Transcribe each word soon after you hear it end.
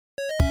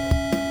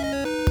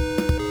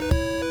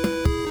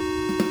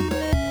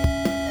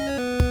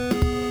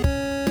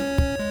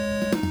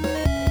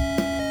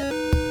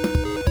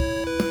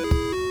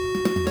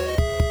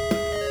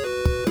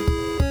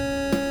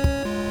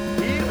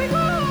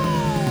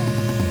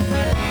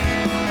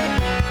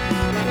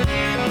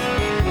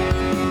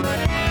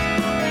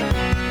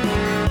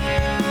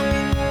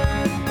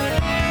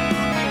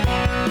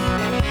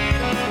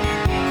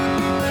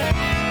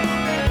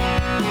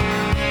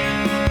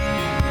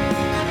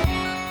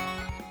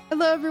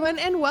Hello, everyone,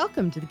 and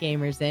welcome to the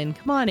Gamers Inn.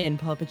 Come on in,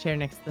 pull up a chair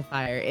next to the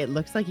fire. It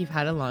looks like you've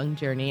had a long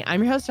journey.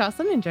 I'm your host,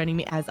 Jocelyn, and joining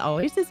me, as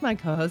always, is my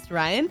co-host,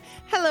 Ryan.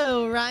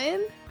 Hello,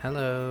 Ryan.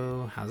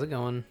 Hello. How's it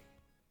going?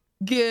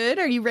 Good.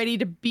 Are you ready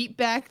to beat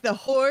back the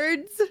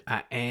hordes?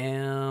 I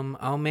am.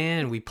 Oh,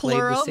 man, we played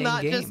Plural, the same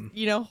not game.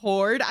 just,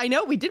 horde. I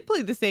know, we did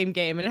play the same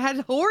game, and it had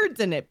hordes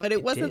in it, but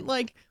it wasn't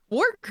like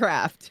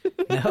Warcraft.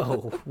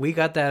 No, we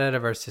got that out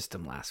of our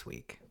system last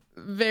week.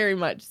 Very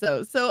much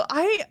so. So,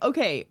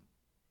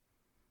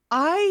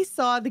 I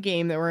saw the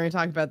game that we're going to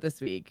talk about this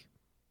week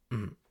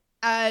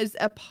as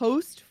a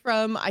post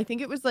from, I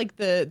think it was like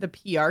the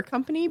PR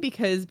company,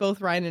 because both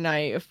Ryan and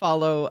I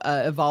follow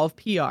Evolve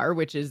PR,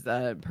 which is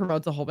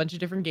promotes a whole bunch of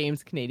different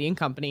games, Canadian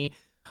company.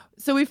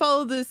 So we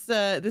follow this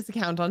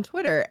account on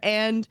Twitter,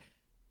 and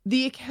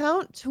the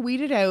account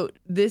tweeted out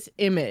this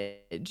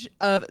image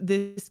of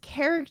this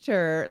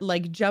character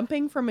like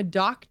jumping from a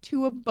dock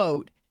to a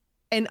boat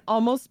and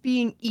almost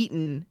being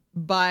eaten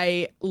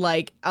by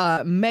like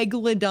a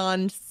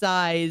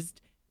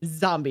megalodon-sized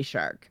zombie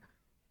shark.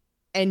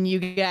 And you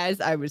guys,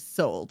 I was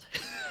sold.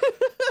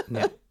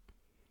 Yeah.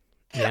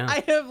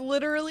 I have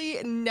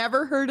literally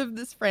never heard of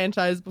this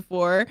franchise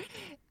before.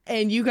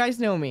 And you guys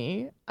know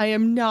me. I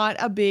am not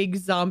a big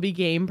zombie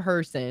game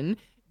person.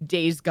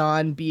 Days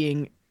Gone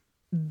being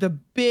the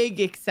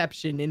big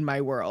exception in my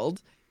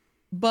world.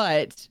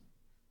 But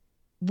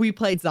we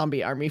played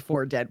Zombie Army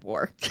 4 Dead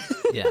War.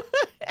 Yeah.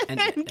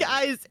 And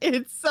guys,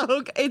 it's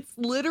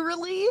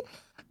literally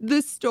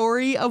the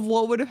story of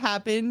what would have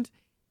happened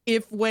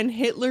if when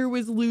Hitler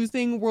was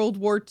losing World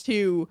War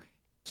II,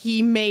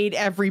 he made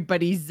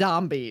everybody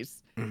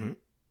zombies. Mm-hmm.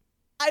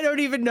 I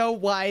don't even know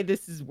why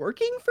this is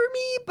working for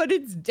me, but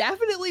it's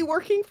definitely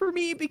working for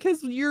me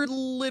because you're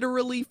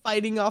literally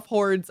fighting off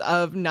hordes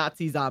of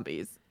Nazi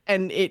zombies.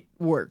 And it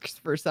works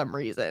for some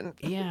reason.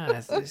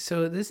 Yeah.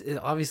 So this is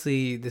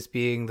obviously, this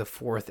being the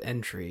fourth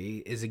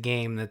entry, is a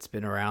game that's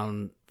been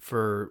around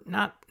for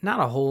not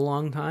a whole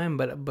long time,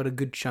 but a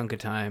good chunk of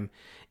time.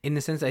 In the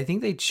sense, I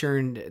think they I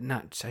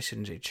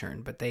shouldn't say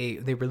churned, but they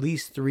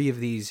released 3 of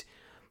these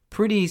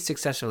pretty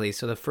successfully.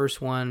 So the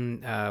first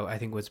one, I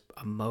think, was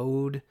a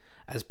mode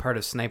as part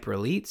of Sniper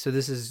Elite. So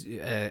this is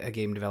a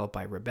game developed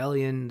by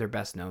Rebellion. They're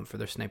best known for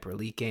their Sniper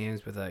Elite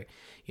games with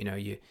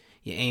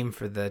you aim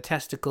for the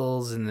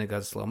testicles and then it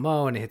goes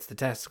slow-mo and it hits the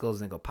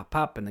testicles and they go pop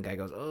pop and the guy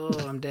goes,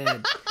 oh, I'm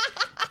dead.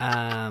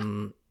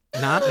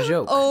 Not a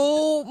joke.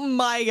 Oh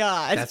my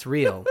God. That's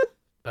real.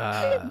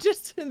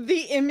 Just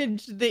the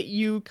image that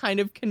you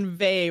kind of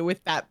convey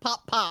with that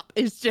pop pop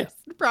is just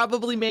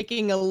probably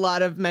making a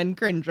lot of men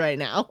cringe right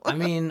now. I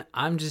mean,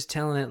 I'm just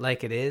telling it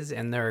like it is,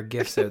 and there are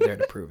gifts out there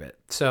to prove it.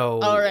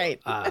 So, all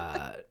right.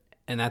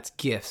 And that's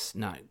gifts,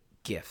 not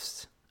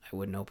gifts. I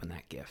wouldn't open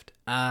that gift.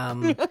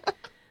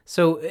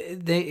 So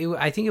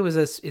I think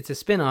it's a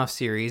spin-off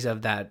series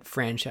of that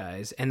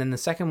franchise, and then the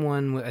second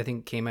one I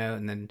think came out,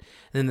 and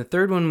then the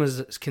third one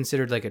was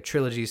considered like a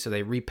trilogy. So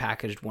they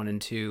repackaged 1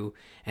 and 2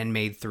 and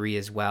made 3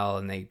 as well,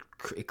 and they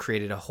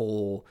created a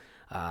whole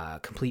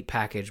complete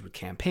package with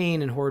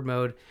campaign and horde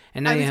mode.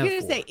 And now I was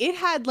going to say it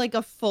had like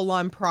a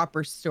full-on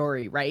proper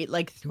story, right?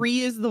 Like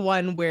 3 is the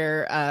one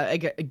where,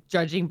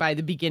 judging by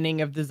the beginning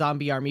of the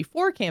Zombie Army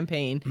 4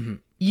 campaign,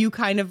 you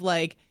kind of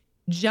like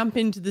jump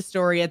into the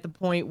story at the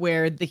point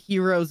where the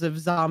heroes of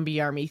Zombie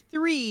Army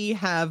 3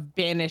 have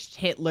banished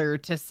Hitler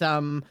to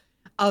some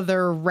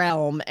other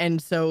realm,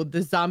 and so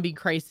the zombie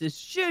crisis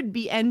should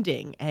be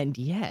ending, and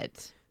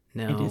yet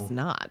it is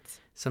not.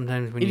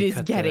 Sometimes when it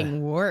is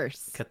getting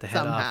worse. Cut the head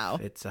somehow.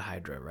 off. It's a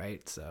Hydra,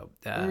 right? So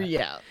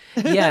yeah.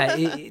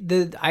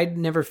 I'd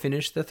never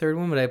finished the third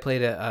one, but I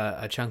played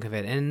a chunk of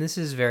it, and this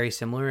is very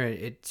similar.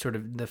 It sort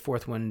of, the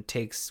fourth one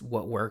takes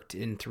what worked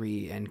in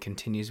 3 and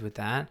continues with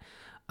that.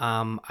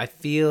 I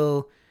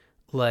feel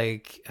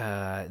like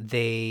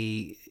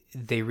they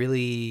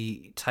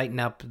really tighten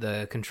up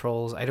the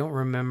controls. I don't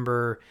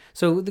remember.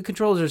 So the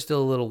controls are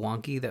still a little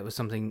wonky. That was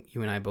something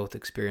you and I both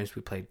experienced.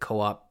 We played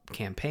co-op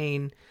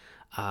campaign.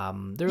 They're a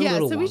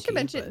little wonky. So we should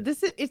mention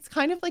it's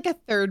kind of like a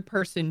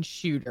third-person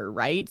shooter,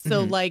 right?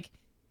 So like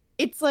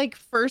it's like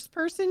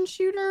first-person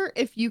shooter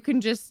if you can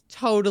just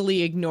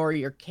totally ignore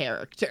your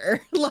character.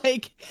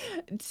 Like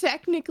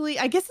technically,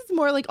 I guess it's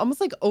more like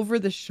almost like over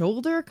the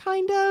shoulder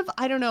kind of.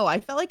 I don't know. I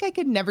felt like I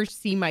could never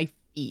see my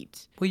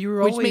feet. Well, you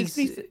were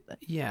always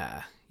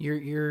yeah.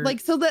 You're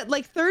like, so that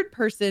like third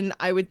person,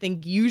 I would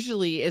think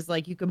usually is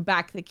like you can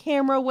back the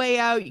camera way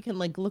out, you can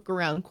like look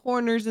around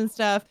corners and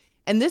stuff.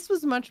 And this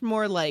was much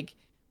more like,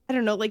 I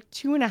don't know, like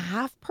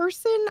 2.5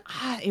 person.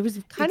 It was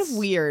kind of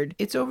weird.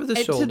 It's over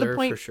the shoulder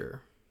for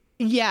sure.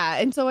 Yeah,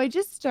 and so I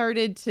just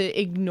started to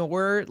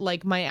ignore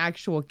like my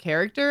actual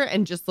character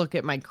and just look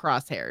at my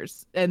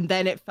crosshairs, and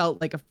then it felt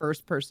like a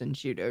first-person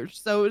shooter.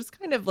 So it was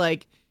kind of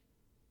like,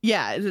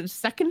 yeah, is it a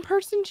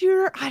second-person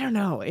shooter? I don't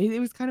know. It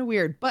was kind of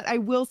weird, but I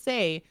will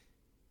say,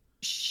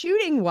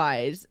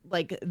 shooting-wise,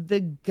 like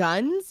the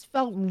guns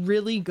felt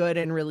really good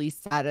and really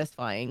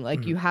satisfying.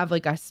 Like you have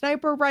like a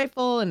sniper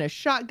rifle and a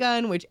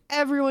shotgun, which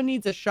everyone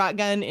needs a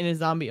shotgun in a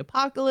zombie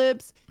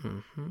apocalypse.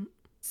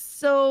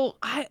 So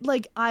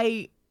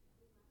I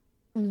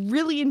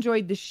really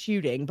enjoyed the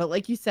shooting, but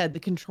like you said, the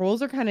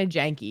controls are kind of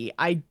janky.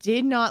 I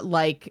did not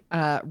like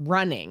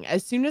running.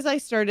 As soon as I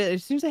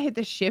hit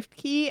the shift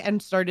key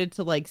and started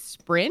to like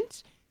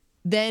sprint,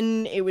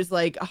 then it was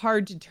like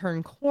hard to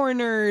turn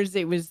corners.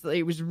 It was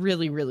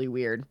really, really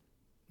weird.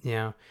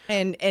 Yeah.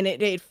 And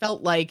it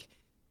felt like,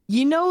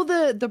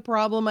 the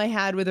problem I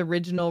had with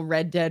original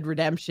Red Dead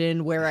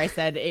Redemption, where I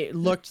said it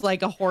looked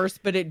like a horse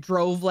but it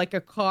drove like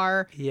a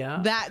car. Yeah.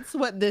 That's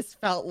what this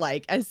felt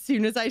like. As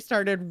soon as I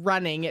started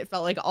running, it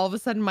felt like all of a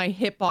sudden my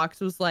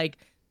hitbox was like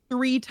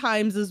 3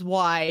 times as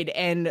wide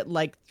and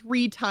like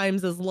 3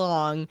 times as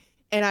long,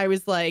 and I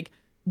was like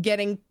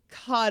getting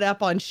caught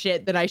up on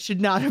shit that I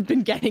should not have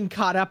been getting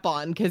caught up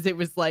on, because it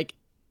was like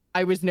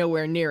I was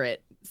nowhere near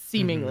it,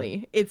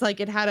 seemingly. It's like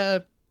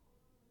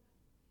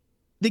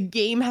the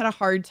game had a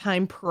hard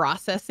time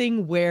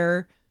processing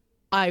where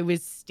I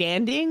was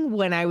standing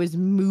when I was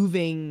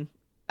moving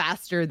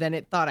faster than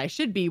it thought I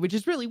should be, which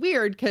is really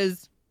weird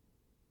because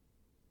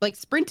like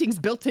sprinting's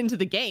built into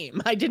the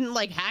game. I didn't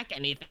like hack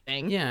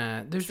anything.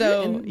 Yeah, there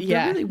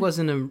really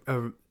wasn't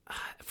a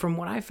from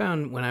what I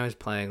found when I was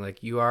playing,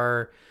 like you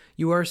are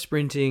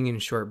sprinting in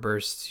short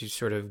bursts to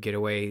sort of get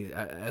away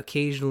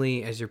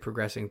occasionally as you're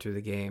progressing through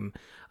the game.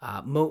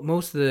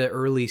 Most of the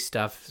early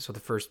stuff, so the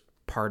first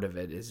part of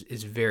it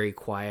is very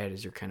quiet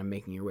as you're kind of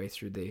making your way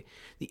through the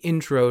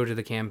intro to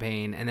the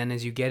campaign, and then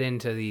as you get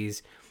into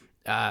these,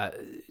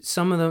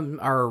 some of them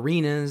are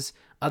arenas,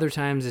 other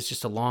times it's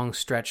just a long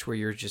stretch where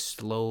you're just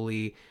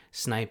slowly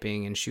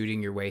sniping and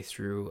shooting your way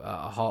through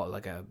a hall,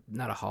 like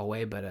not a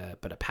hallway but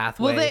a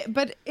pathway. Well,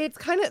 but it's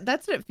kind of,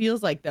 that's what it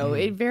feels like though.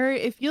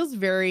 It feels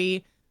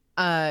very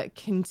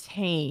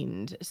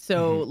contained.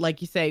 So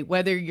like you say,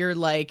 whether you're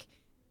like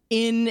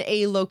in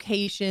a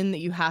location that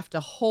you have to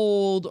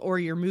hold or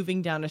you're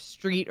moving down a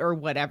street or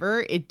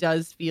whatever, it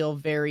does feel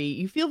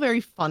you feel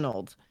very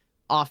funneled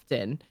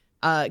often,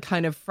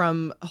 kind of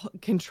from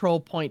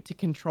control point to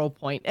control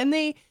point. And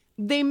they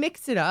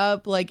mix it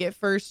up. Like at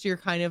first you're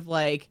kind of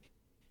like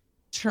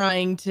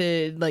trying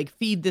to like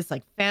feed this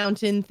like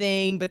fountain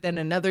thing, but then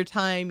another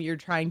time you're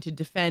trying to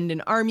defend an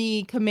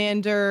army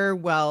commander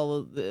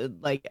while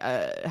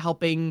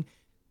helping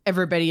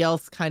everybody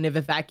else kind of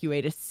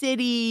evacuate a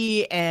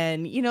city.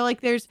 And like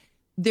there's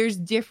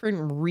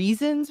different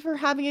reasons for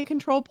having a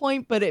control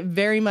point, but it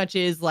very much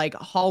is like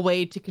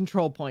hallway to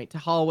control point to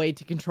hallway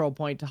to control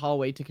point to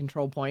hallway to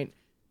control point,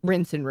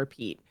 rinse and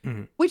repeat.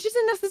 Which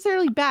isn't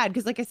necessarily bad,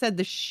 because like I said,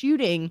 the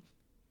shooting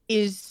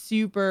is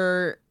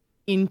super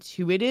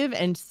intuitive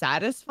and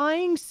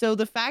satisfying. So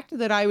the fact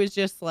that I was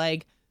just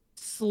like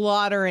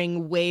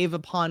slaughtering wave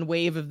upon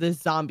wave of this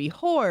zombie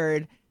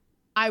horde,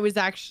 I was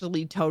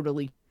actually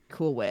totally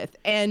cool with.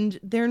 And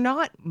they're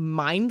not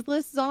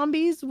mindless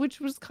zombies,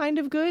 which was kind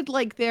of good.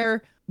 Like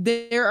there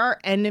are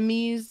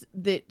enemies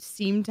that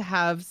seem to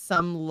have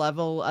some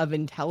level of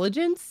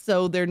intelligence,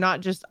 so they're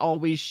not just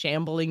always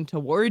shambling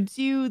towards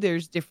you.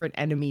 There's different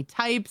enemy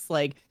types.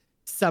 Like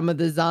some of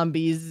the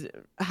zombies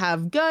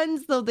have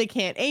guns, though they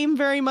can't aim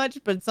very much,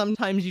 but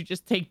sometimes you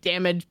just take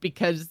damage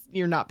because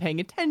you're not paying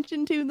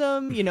attention to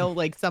them.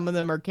 Like some of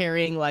them are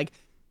carrying like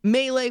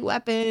melee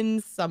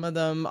weapons, some of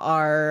them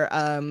are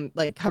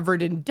like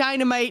covered in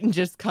dynamite and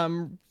just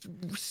come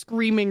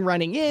screaming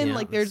running in. Yeah,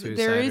 like there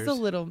is a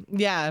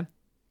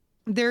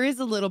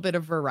little bit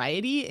of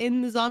variety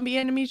in the zombie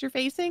enemies you're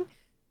facing,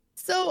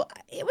 so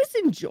it was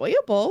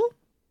enjoyable.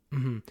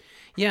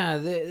 Yeah,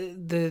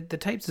 the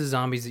types of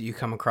zombies that you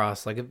come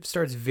across, like it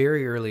starts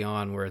very early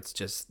on where it's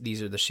just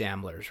these are the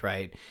shamblers,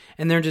 right?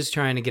 And they're just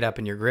trying to get up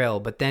in your grill,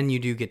 but then you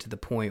do get to the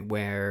point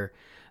where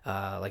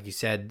like you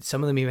said,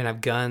 some of them even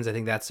have guns. I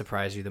think that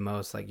surprised you the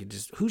most. Like,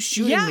 who's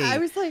shooting me? I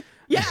was like,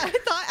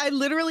 I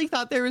literally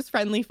thought there was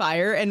friendly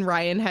fire, and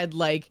Ryan had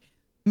like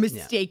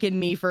mistaken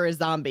me for a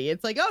zombie.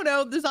 It's like, oh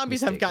no, the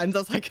zombies have guns. I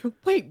was like,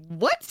 wait,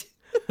 what?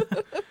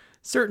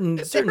 certain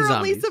They're zombies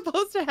only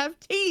supposed to have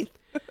teeth.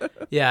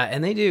 Yeah,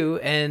 and they do.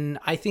 And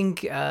I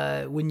think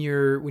when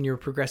you're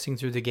progressing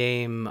through the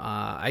game,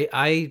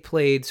 I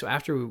played, so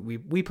after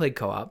we played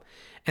co-op,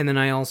 and then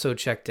I also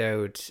checked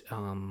out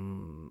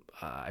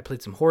I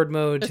played some horde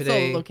mode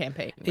today. Solo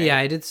campaign. Right? Yeah,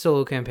 I did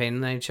solo campaign,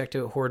 and then I checked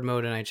out horde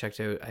mode, and I checked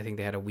out, I think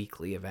they had a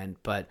weekly event,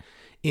 but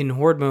in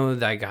horde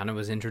mode I kind of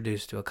was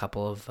introduced to a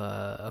couple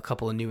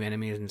of new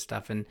enemies and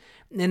stuff, and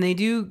they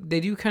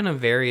do kind of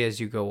vary as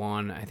you go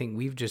on. I think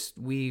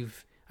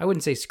we've I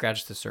wouldn't say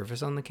scratched the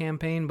surface on the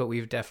campaign, but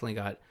we've definitely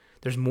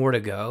there's more to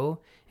go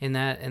in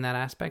that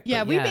aspect.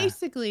 Yeah, we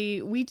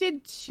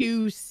did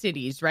 2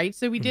 cities, right?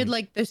 So we did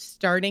like the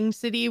starting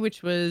city,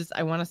 which was,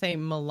 I want to say,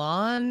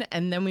 Milan,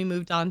 and then we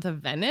moved on to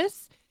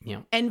Venice.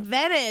 Yeah. And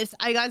Venice,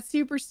 I got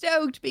super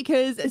stoked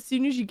because as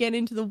soon as you get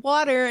into the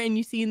water and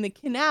you see in the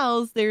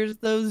canals, there's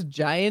those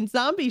giant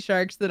zombie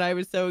sharks that I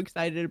was so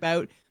excited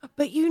about,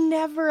 but you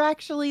never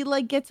actually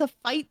like get to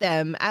fight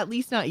them, at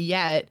least not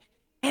yet.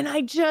 And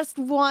I just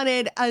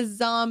wanted a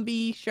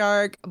zombie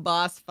shark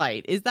boss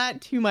fight. Is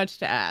that too much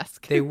to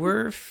ask? They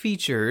were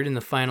featured in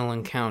the final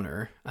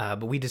encounter,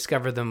 but we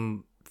discovered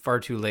them far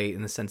too late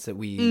in the sense that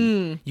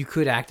Mm. you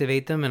could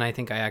activate them, and I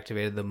think I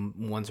activated them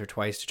once or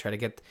twice to try to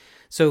get.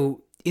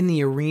 So in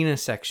the arena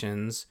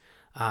sections,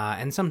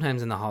 and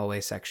sometimes in the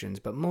hallway sections,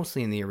 but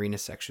mostly in the arena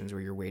sections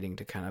where you're waiting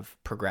to kind of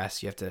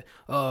progress, you have to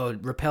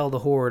repel the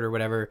horde or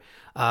whatever.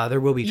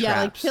 There will be Yeah, like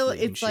traps kill. that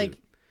you can It's like shoot.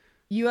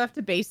 you have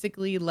to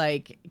basically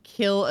like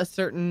kill a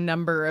certain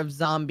number of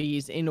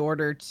zombies in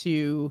order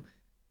to,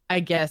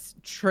 I guess,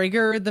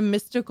 trigger the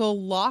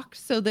mystical lock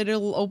so that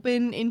it'll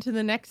open into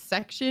the next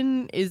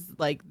section, is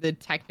like the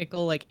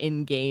technical, like,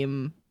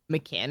 in-game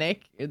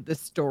mechanic, the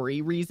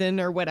story reason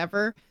or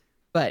whatever.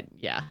 But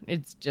yeah,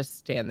 it's just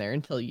stand there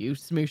until you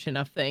smoosh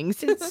enough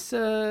things. It's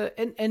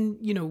and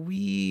you know,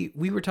 we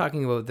were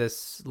talking about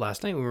this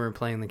last night when we were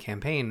playing the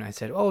campaign. I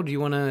said, "Oh, do you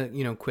want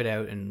to, quit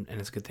out?" And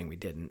it's a good thing we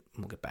didn't.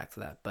 We'll get back to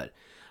that. But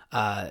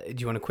do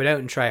you want to quit out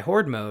and try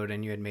horde mode?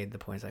 And you had made the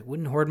points like,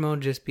 wouldn't horde mode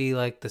just be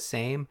like the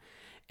same?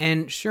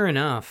 And sure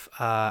enough,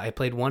 I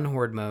played one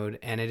horde mode,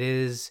 and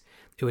it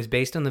was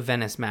based on the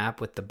Venice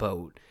map with the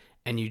boat,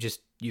 and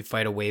you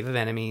fight a wave of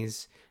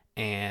enemies,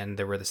 and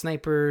there were the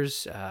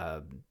snipers.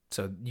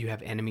 So you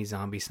have enemy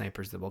zombie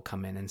snipers that will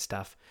come in and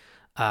stuff.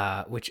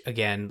 Which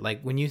again,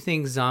 like when you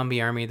think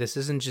zombie army, this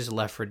isn't just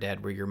Left 4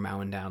 Dead where you're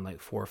mowing down like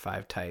 4 or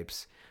 5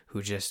 types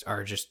who just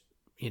are just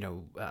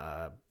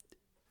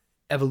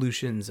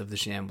evolutions of the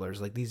shamblers.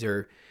 Like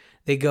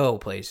they go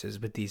places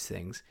with these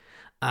things.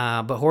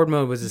 But horde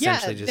mode was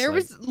essentially just there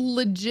was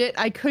legit.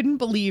 I couldn't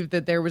believe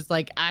that there was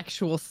like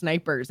actual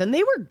snipers, and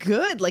they were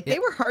good. Like they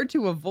were hard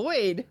to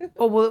avoid.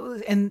 Oh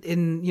well, and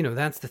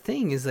that's the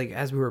thing is like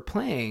as we were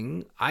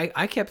playing,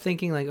 I kept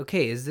thinking like,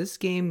 okay, is this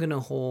game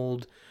gonna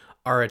hold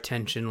our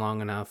attention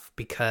long enough?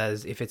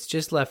 Because if it's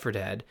just Left 4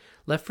 Dead,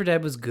 Left 4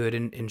 Dead was good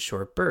in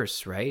short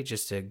bursts, right?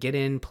 Just to get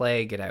in,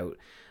 play, get out.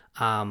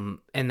 And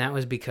that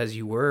was because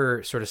you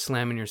were sort of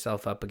slamming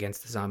yourself up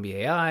against the zombie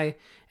AI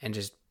and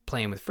just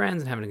playing with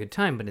friends and having a good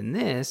time. But in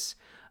this,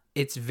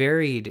 it's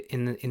varied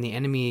in the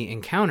enemy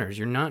encounters.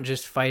 You're not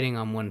just fighting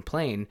on one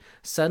plane.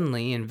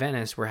 Suddenly in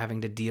Venice, we're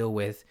having to deal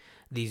with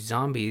these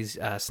zombies,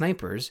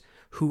 snipers,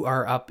 who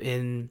are up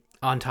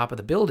on top of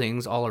the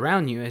buildings all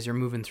around you as you're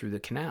moving through the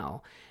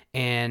canal.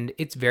 And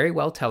it's very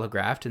well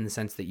telegraphed in the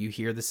sense that you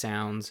hear the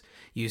sounds,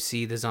 you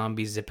see the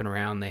zombies zipping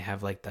around. They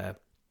have like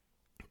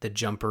the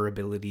jumper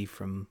ability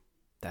from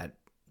that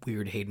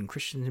weird Hayden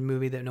Christensen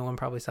movie that no one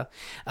probably saw,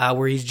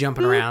 where he's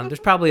jumping around. There's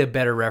probably a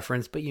better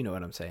reference, but you know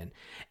what I'm saying.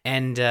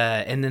 And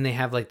then they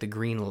have like the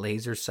green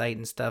laser sight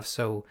and stuff.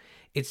 So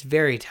it's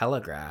very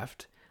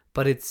telegraphed,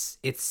 but it's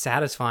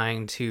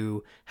satisfying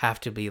to have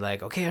to be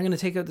like, okay, I'm gonna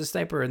take out the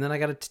sniper, and then I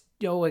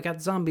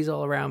got zombies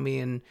all around me,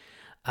 and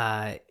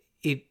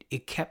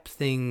it kept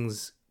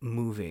things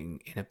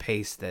moving in a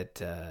pace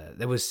that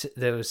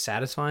was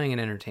satisfying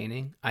and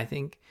entertaining, I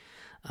think.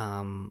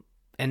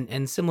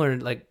 And similar,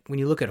 like when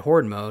you look at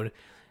horde mode,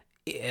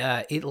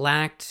 it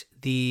lacked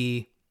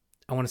the,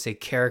 I want to say,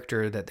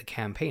 character that the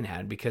campaign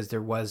had, because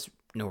there was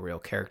no real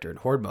character in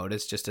horde mode.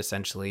 It's just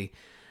essentially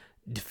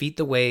defeat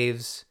the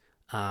waves.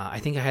 I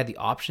think I had the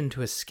option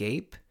to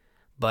escape,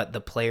 but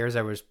the players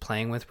I was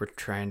playing with were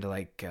trying to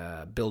like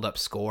build up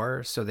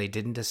score, so they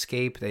didn't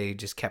escape. They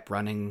just kept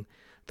running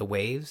the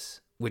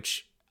waves,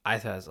 which I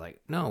thought was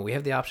like, no, we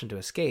have the option to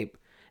escape,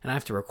 and I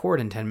have to record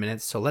in 10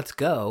 minutes, so let's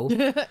go.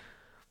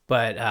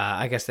 But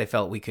I guess they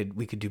felt we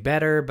could do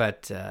better.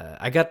 But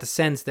I got the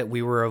sense that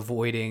we were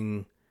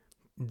avoiding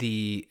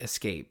the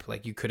escape.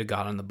 Like you could have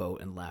got on the boat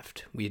and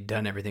left. We had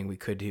done everything we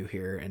could do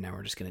here, and now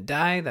we're just gonna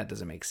die. That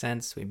doesn't make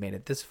sense. We made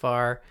it this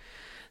far,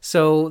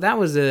 so that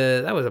was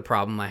a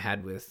problem I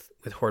had with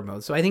horde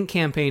mode. So I think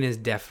campaign is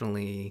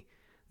definitely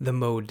the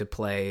mode to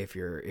play if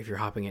you're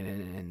hopping in,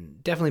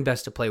 and definitely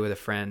best to play with a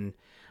friend,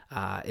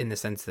 in the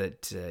sense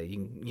that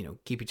you can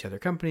keep each other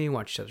company,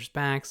 watch each other's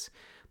backs,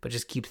 but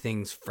just keep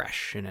things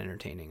fresh and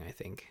entertaining, I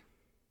think.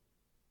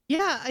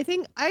 Yeah, I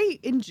think I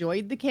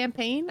enjoyed the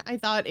campaign. I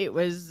thought it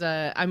was,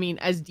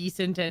 as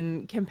decent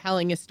and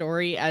compelling a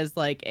story as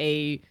like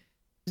a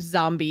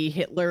zombie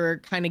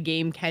Hitler kind of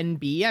game can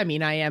be. I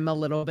mean, I am a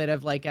little bit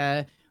of like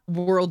a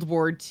World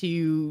War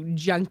II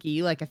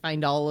junkie. Like I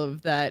find all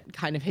of that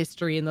kind of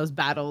history in those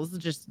battles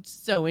just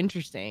so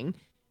interesting.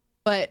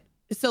 But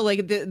so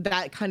like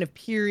that kind of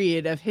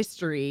period of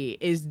history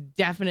is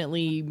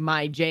definitely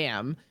my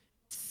jam.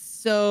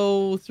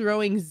 So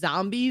throwing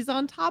zombies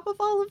on top of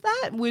all of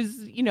that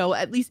was,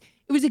 at least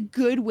it was a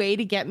good way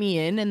to get me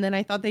in. And then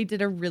I thought they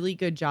did a really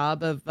good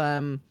job of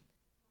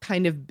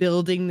kind of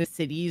building the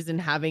cities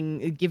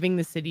and giving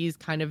the cities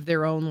kind of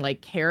their own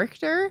like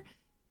character.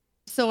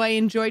 So I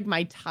enjoyed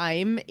my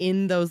time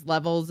in those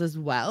levels as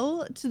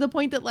well, to the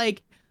point that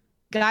like,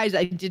 guys,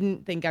 I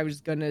didn't think I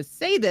was going to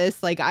say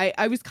this. Like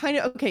I was kind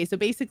of, okay. So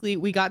basically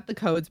we got the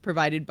codes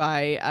provided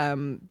by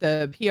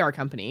the PR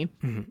company.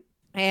 Mm-hmm.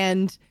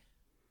 And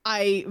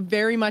I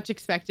very much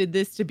expected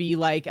this to be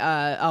like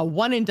a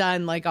one and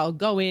done. Like I'll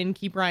go in,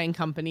 keep Ryan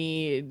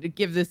company,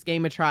 give this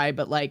game a try.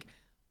 But like,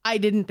 I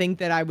didn't think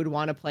that I would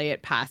want to play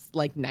it past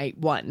like night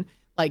one.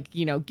 Like,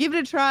 give it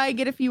a try,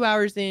 get a few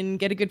hours in,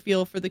 get a good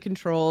feel for the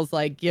controls,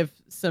 like give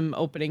some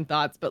opening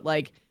thoughts. But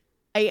like,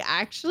 I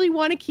actually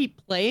want to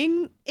keep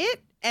playing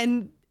it,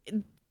 and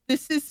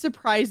this is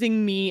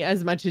surprising me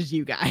as much as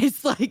you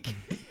guys. Like,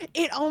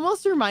 it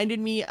almost reminded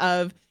me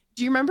of,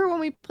 do you remember when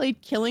we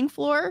played Killing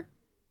Floor?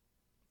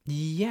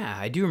 Yeah,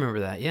 I do remember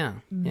that. Yeah.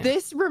 Yeah.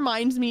 This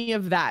reminds me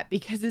of that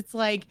because it's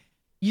like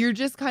you're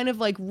just kind of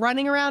like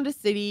running around a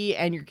city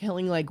and you're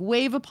killing like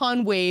wave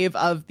upon wave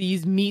of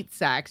these meat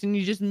sacks, and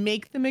you just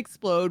make them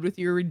explode with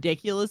your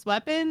ridiculous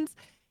weapons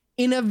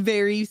in a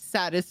very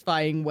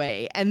satisfying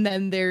way. And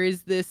then there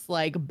is this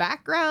like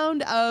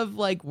background of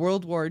like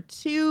World War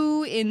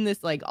II in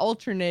this like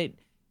alternate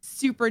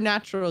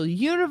supernatural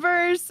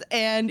universe.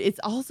 And it's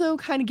also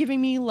kind of giving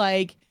me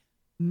like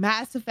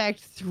Mass Effect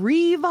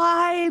 3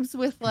 vibes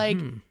with like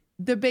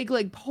the big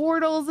like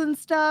portals and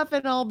stuff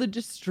and all the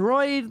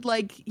destroyed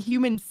like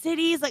human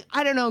cities. Like,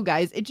 I don't know,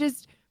 guys.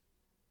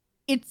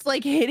 It's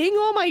like hitting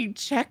all my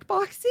check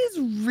boxes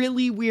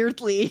really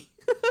weirdly.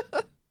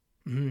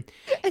 And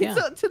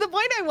so to the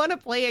point I want to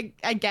play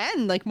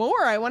again, like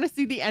more. I want to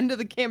see the end of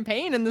the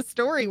campaign and the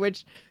story,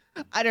 which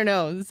I don't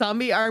know.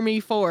 Zombie Army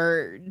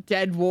 4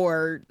 Dead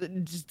War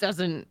just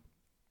doesn't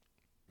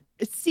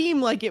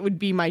seem like it would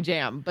be my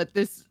jam, but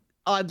this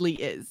oddly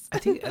is. I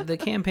think the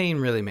campaign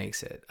really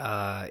makes it.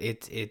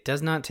 It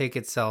does not take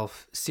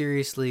itself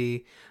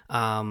seriously.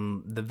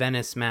 The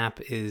Venice map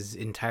is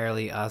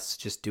entirely us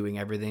just doing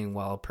everything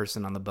while a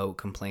person on the boat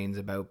complains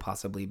about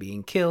possibly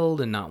being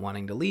killed and not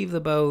wanting to leave the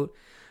boat,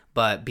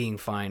 but being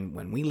fine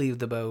when we leave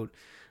the boat.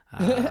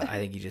 I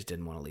think he just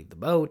didn't want to leave the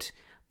boat,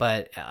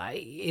 but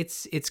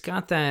it's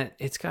got that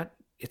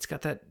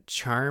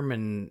charm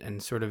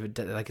and sort of,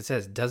 like it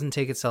says, doesn't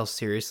take itself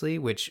seriously,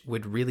 which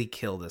would really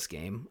kill this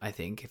game, I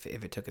think,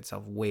 if it took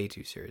itself way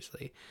too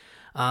seriously.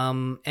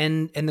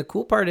 And the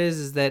cool part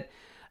is that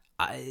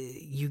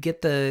you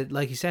get the,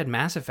 like you said,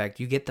 Mass Effect,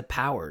 you get the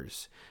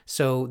powers.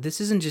 So this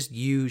isn't just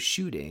you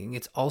shooting,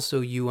 it's also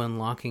you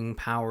unlocking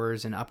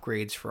powers and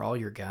upgrades for all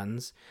your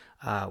guns.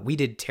 We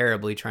did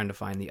terribly trying to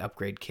find the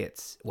upgrade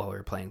kits while we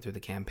were playing through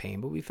the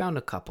campaign, but we found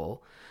a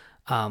couple.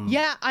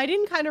 Yeah, I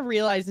didn't kind of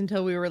realize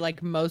until we were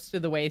like most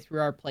of the way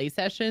through our play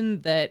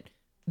session that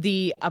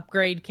the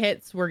upgrade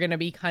kits were going to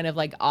be kind of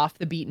like off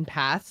the beaten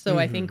path. So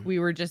I think we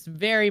were just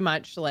very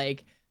much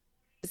like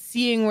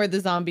seeing where the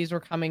zombies were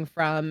coming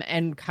from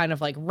and kind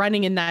of like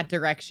running in that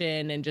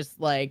direction and just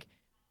like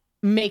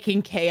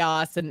making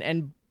chaos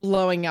and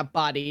blowing up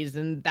bodies.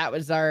 And that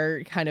was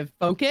our kind of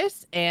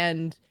focus.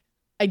 And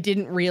I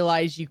didn't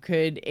realize you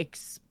could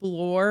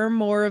explore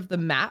more of the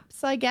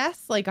maps, I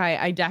guess. Like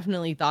I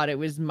definitely thought it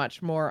was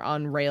much more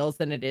on rails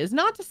than it is.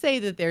 Not to say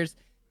that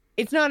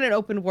it's not an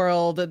open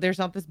world, there's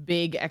not this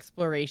big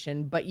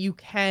exploration, but you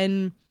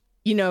can,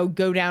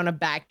 go down a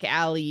back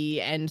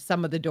alley and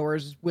some of the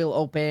doors will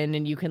open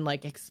and you can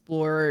like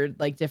explore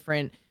like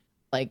different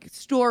like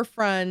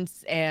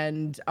storefronts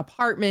and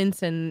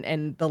apartments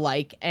and the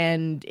like.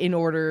 And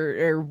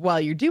while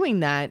you're doing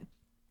that,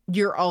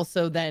 you're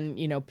also then,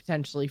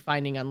 potentially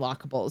finding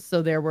unlockables.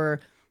 So there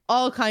were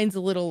all kinds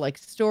of little like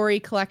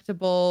story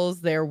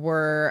collectibles. There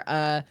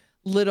were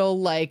little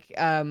like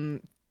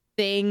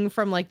thing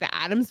from like the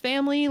Addams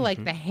Family,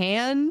 like the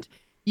hand.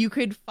 You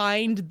could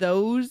find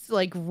those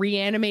like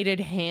reanimated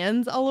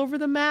hands all over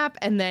the map,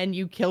 and then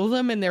you kill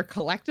them and they're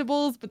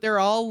collectibles, but they're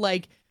all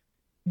like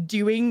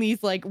doing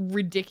these like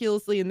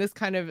ridiculously, and this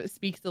kind of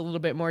speaks a little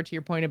bit more to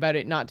your point about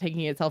it not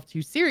taking itself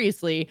too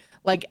seriously.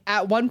 Like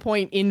at one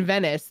point in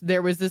Venice,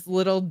 there was this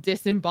little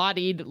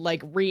disembodied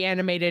like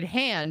reanimated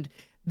hand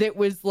that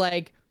was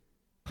like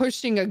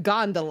pushing a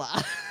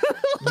gondola.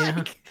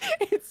 Like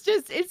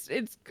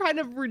it's kind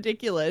of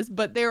ridiculous,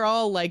 but they're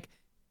all like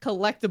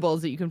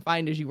collectibles that you can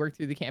find as you work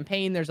through the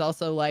campaign. There's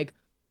also like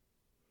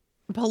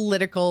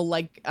political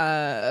like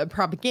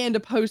propaganda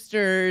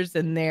posters,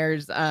 and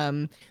there's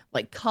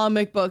like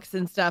comic books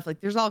and stuff.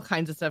 Like there's all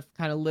kinds of stuff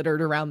kind of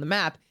littered around the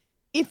map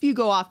if you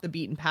go off the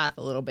beaten path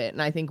a little bit.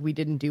 And I think we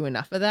didn't do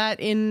enough of that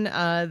in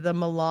the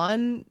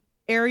Milan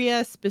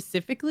area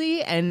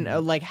specifically, and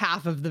like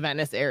half of the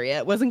Venice area.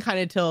 It wasn't kind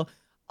of till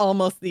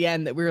almost the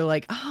end that we were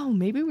like, oh,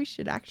 maybe we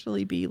should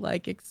actually be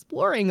like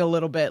exploring a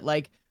little bit.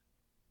 Like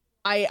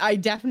I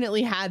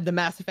definitely had the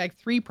Mass Effect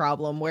 3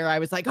 problem where I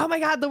was like, oh my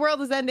God, the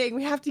world is ending.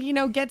 We have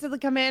to, get to the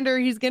commander.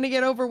 He's going to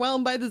get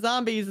overwhelmed by the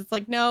zombies. It's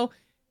like, no,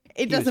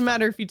 it doesn't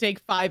matter if you take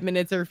 5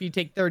 minutes or if you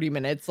take 30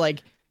 minutes.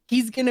 Like,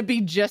 he's going to be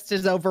just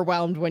as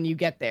overwhelmed when you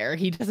get there.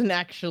 He doesn't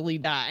actually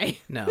die.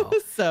 No.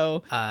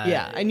 So,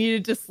 yeah, I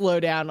needed to slow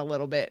down a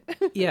little bit.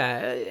 Yeah,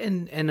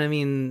 and I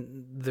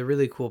mean, the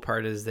really cool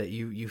part is that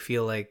you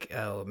feel like,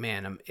 oh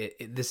man,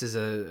 this is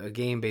a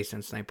game based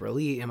on Sniper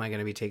Elite. Am I going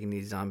to be taking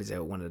these zombies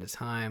out one at a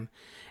time?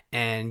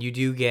 And you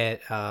do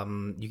get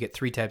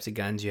three types of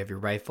guns. You have your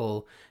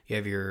rifle, you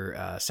have your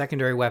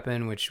secondary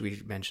weapon, which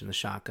we mentioned, the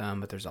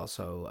shotgun, but there's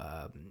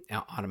also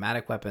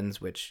automatic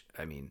weapons, which,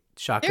 I mean,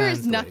 shotgun. There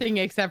is nothing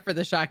except for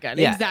the shotgun.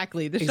 Yeah,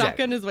 exactly. The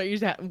shotgun is what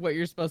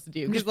you're supposed to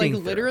do. Because like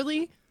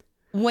literally,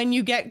 when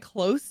you get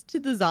close to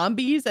the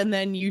zombies and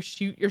then you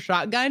shoot your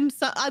shotgun,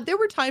 there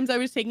were times I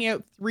was taking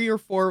out 3 or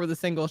 4 with a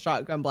single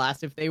shotgun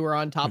blast if they were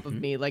on top of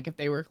me, like if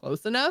they were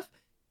close enough.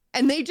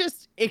 and they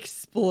just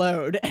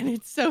explode, and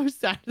it's so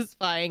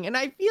satisfying. And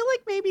I feel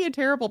like maybe a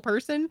terrible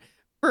person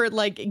for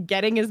like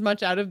getting as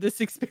much out of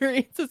this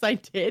experience as I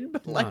did,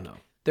 but like, no.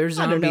 They're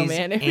I don't know, zombies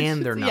man.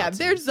 and they're Nazis.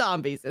 Yeah, they're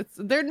zombies.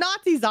 They're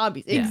Nazi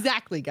zombies. Yeah.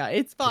 Exactly, guy.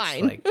 It's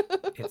fine.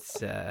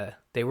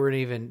 They weren't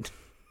even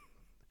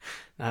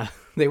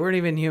they weren't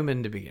even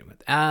human to begin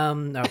with.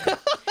 Okay.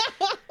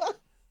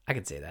 I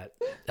could say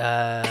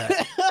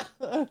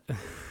that.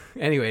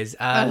 Anyways,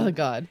 oh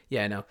god.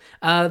 Yeah, I know.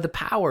 The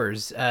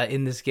powers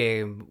in this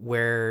game,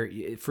 where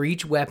for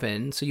each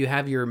weapon, so you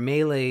have your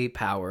melee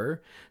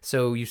power.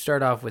 So you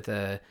start off with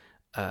a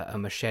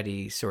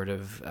machete sort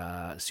of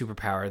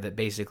superpower that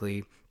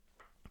basically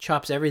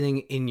chops everything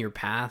in your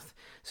path.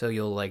 So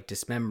you'll like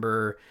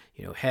dismember,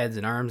 heads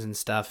and arms and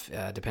stuff,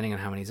 depending on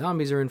how many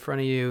zombies are in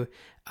front of you.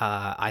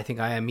 I think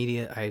I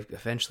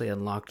eventually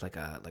unlocked like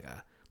a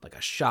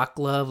shock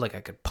glove, like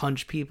I could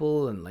punch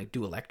people and like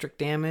do electric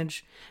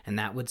damage, and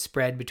that would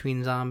spread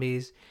between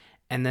zombies.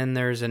 And then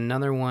there's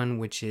another one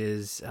which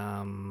is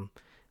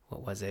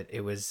what was it?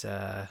 It was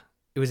a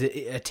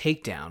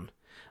takedown.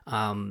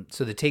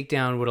 So the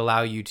takedown would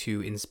allow you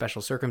to, in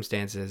special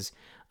circumstances,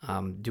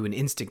 do an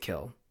instant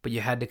kill, but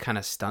you had to kind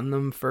of stun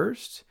them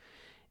first.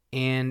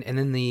 And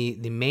then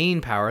the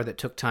main power that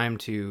took time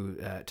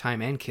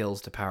and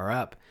kills to power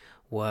up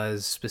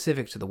was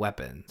specific to the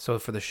weapon. So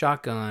for the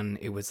shotgun,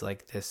 it was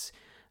like this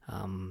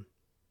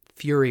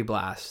fury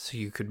blast. So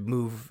you could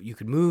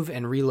move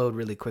and reload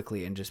really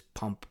quickly and just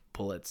pump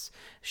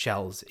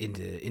shells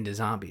into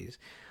zombies.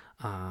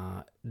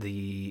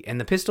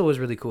 The pistol was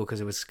really cool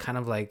because it was kind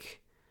of like,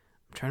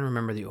 I'm trying to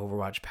remember the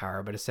Overwatch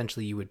power, but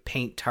essentially you would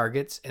paint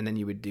targets and then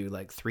you would do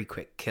like 3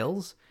 quick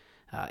kills,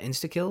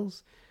 insta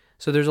kills.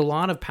 So there's a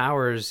lot of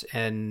powers,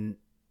 and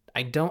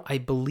I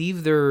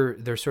believe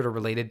they're sort of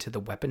related to the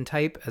weapon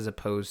type as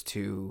opposed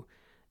to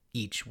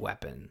each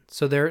weapon.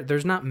 So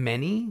there's not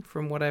many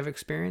from what I've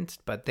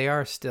experienced, but they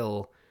are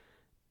still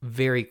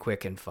very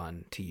quick and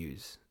fun to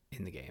use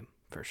in the game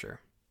for sure.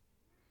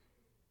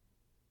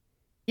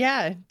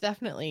 Yeah,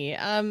 definitely.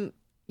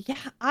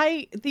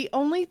 The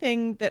only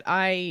thing that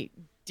I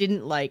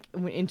didn't like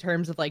in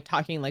terms of like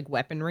talking like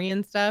weaponry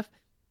and stuff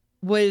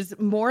was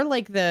more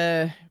like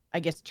the, I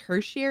guess,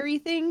 tertiary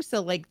things.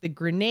 So like the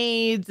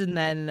grenades, and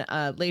then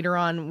later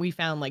on we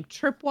found like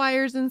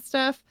tripwires and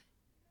stuff.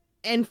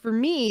 And for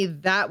me,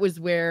 that was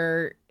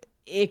where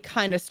it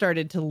kind of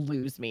started to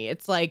lose me.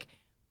 It's like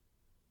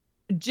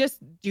just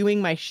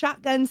doing my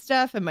shotgun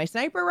stuff and my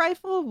sniper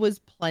rifle was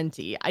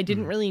plenty. I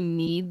didn't really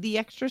need the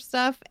extra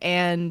stuff.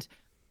 And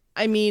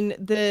I mean,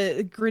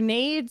 the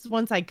grenades,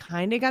 once I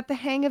kind of got the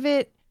hang of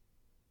it,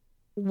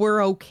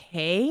 were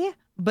okay.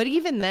 But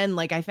even then,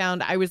 like, I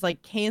found I was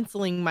like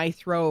canceling my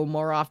throw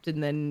more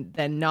often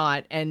than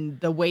not. And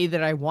the way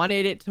that I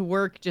wanted it to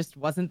work just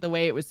wasn't the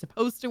way it was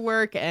supposed to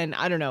work. And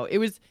I don't know, it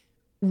was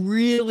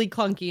really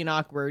clunky and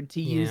awkward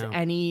to use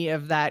any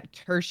of that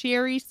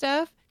tertiary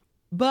stuff.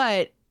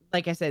 But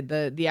like I said,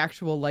 the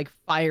actual like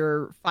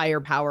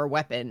firepower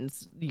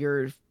weapons,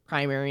 your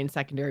primary and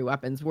secondary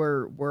weapons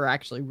were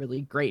actually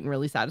really great and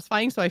really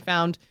satisfying. So I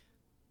found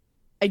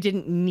I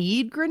didn't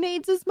need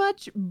grenades as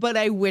much, but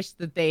I wish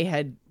that they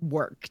had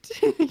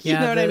worked. You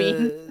know what I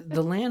mean?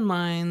 The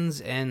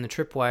landmines and the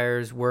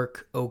tripwires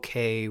work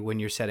okay when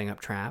you're setting up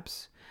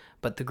traps,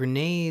 but the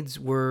grenades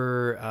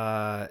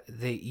were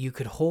you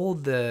could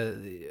hold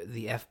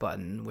the F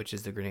button, which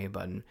is the grenade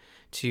button,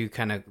 to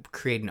kind of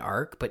create an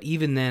arc, but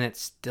even then it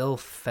still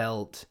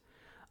felt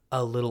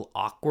a little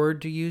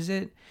awkward to use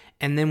it.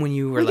 And then when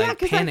you were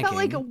panicking, I felt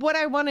like what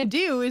I want to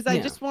do is I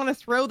just want to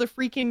throw the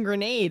freaking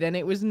grenade, and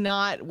it was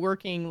not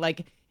working.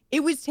 Like,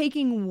 it was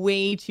taking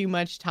way too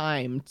much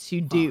time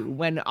to do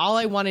when all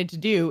I wanted to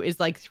do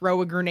is like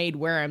throw a grenade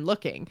where I'm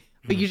looking.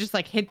 But you just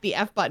like hit the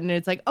F button and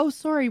it's like, oh,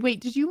 sorry,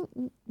 wait,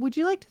 would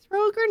you like to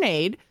throw a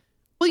grenade?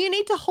 Well, you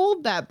need to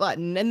hold that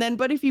button. And then,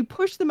 but if you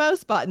push the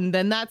mouse button,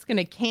 then that's going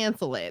to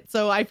cancel it.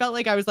 So I felt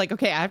like I was like,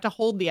 okay, I have to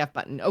hold the F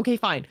button. Okay,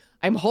 fine.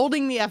 I'm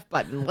holding the F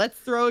button. Let's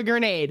throw a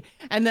grenade.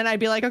 And then I'd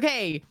be like,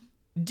 okay,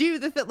 do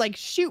the like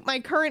shoot my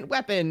current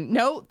weapon.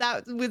 No,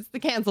 that was the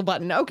cancel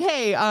button.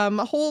 Okay,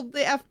 hold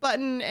the F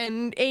button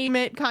and aim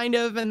it kind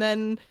of, and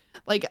then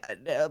like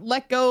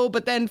let go.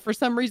 But then for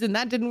some reason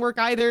that didn't work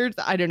either.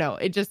 I don't know.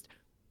 It just,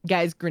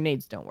 guys,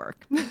 grenades don't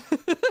work.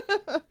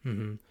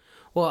 Mm-hmm.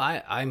 Well,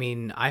 I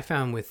mean, I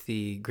found with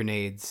the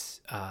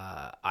grenades,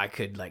 I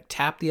could like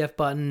tap the F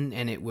button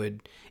and it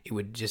would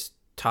just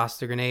toss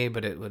the grenade,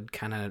 but it would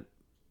kind of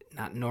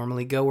not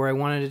normally go where I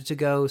wanted it to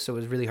go. So it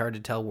was really hard to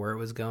tell where it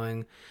was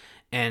going.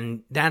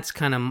 And that's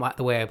kind of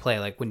the way I play.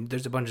 Like when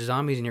there's a bunch of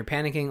zombies and you're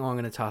panicking, oh, I'm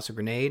going to toss a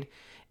grenade.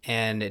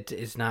 And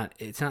it's not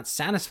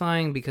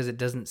satisfying because it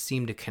doesn't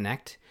seem to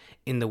connect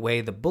in the way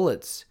the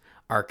bullets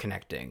are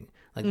connecting.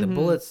 Like the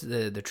bullets,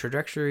 the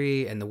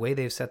trajectory and the way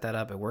they've set that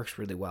up, it works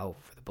really well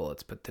for the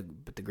bullets. But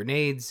the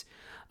grenades,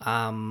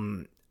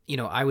 I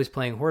was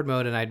playing horde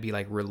mode and I'd be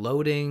like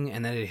reloading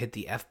and then it'd hit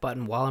the F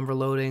button while I'm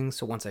reloading.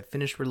 So once I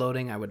finished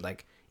reloading, I would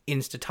like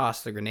insta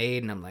toss the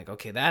grenade and I'm like,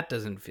 okay, that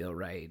doesn't feel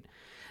right.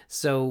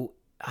 So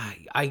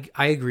I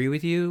agree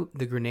with you.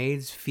 The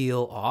grenades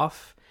feel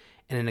off,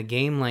 and in a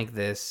game like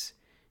this,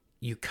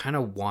 you kind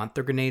of want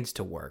the grenades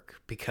to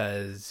work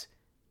because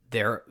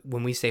they're,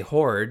 when we say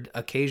horde,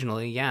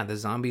 occasionally, yeah, the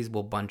zombies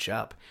will bunch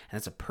up, and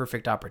it's a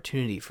perfect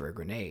opportunity for a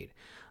grenade.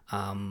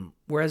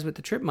 Whereas with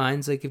the trip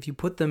mines, like if you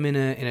put them in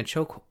a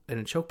choke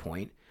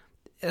point,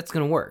 it's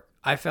gonna work.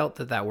 I felt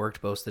that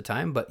worked most of the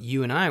time, but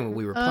you and I, when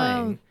we were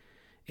playing,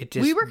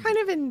 we were kind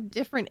of in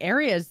different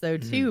areas though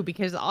too,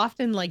 because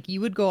often like you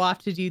would go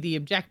off to do the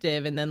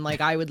objective and then like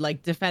I would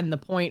like defend the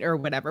point or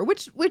whatever,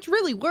 which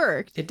really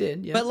worked. It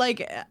did, yeah. But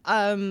like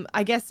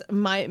I guess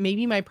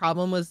my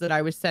problem was that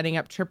I was setting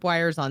up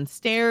tripwires on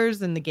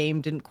stairs and the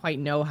game didn't quite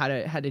know how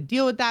to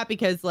deal with that,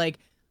 because like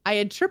I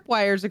had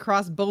tripwires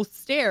across both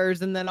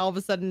stairs and then all of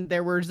a sudden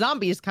there were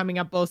zombies coming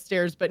up both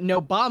stairs but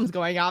no bombs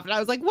going off, and I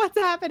was like, what's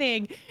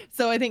happening?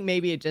 So I think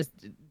maybe it just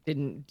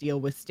didn't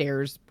deal with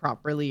stairs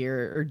properly,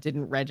 or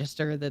didn't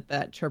register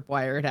that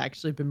tripwire had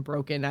actually been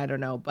broken. I don't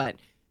know. But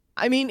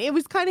I mean, it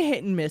was kind of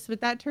hit and miss with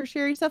that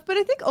tertiary stuff. But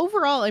I think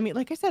overall, I mean,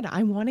 like I said,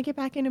 I want to get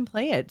back in and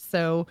play it.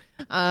 So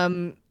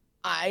I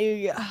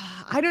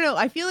don't know.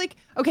 I feel like,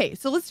 okay,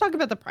 so let's talk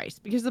about the price,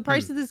 because the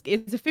price of this,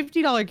 it's a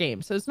 $50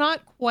 game. So it's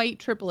not quite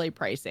AAA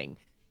pricing,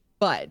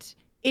 but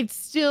it's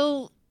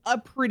still a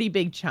pretty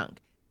big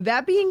chunk.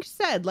 That being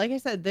said, like I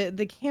said,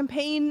 the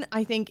campaign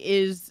I think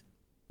is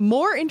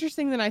more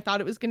interesting than I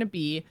thought it was going to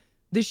be.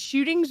 The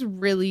shooting's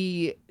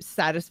really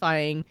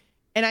satisfying.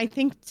 And I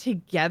think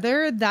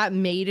together that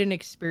made an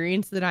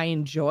experience that I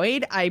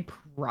enjoyed. I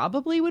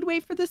probably would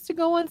wait for this to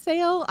go on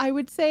sale, I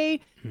would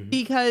say,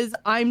 because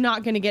I'm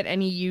not going to get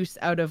any use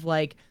out of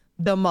like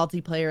the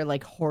multiplayer,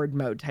 like horde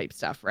mode type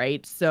stuff,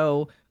 right?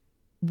 So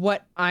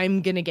what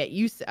I'm going to get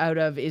use out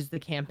of is the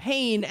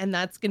campaign, and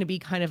that's going to be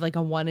kind of like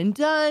a one and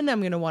done. I'm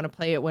going to want to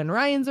play it when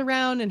Ryan's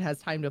around and has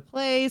time to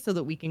play so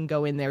that we can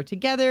go in there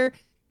together,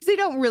 because I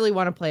don't really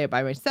want to play it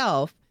by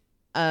myself.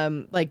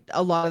 Like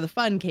a lot of the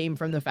fun came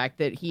from the fact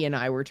that he and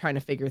I were trying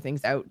to figure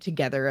things out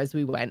together as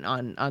we went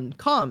on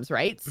comms,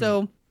 right?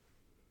 So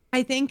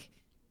I think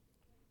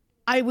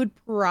I would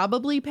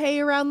probably pay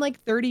around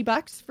like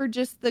 $30 for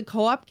just the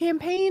co-op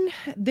campaign.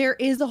 There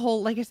is a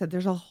whole, like I said,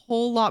 there's a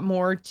whole lot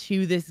more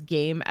to this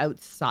game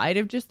outside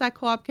of just that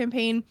co-op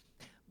campaign.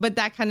 But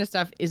that kind of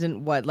stuff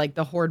isn't what, like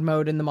the horde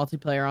mode and the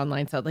multiplayer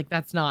online stuff, like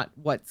that's not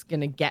what's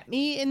going to get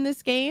me in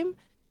this game.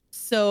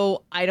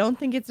 So I don't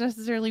think it's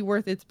necessarily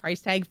worth its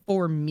price tag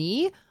for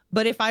me.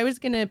 But if I was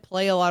going to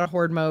play a lot of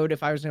horde mode,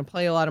 if I was going to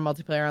play a lot of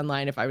multiplayer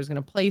online, if I was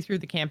going to play through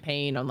the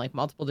campaign on like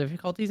multiple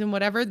difficulties and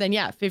whatever, then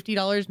yeah,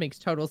 $50 makes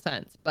total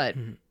sense. But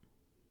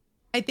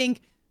I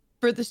think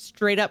for the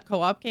straight up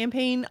co-op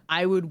campaign,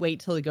 I would wait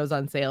till it goes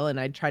on sale and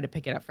I'd try to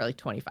pick it up for like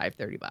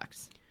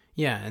 $25-$30.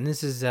 Yeah, and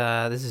this is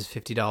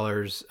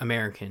 $50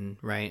 American,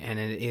 right? And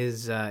it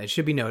is it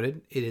should be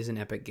noted, it is an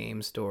Epic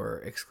Game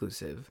Store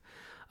exclusive.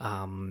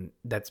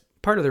 That's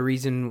part of the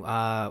reason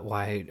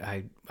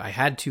why I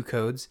had two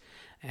codes.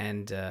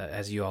 And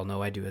as you all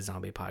know, I do a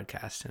zombie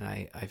podcast. And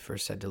I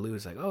first said to Lou,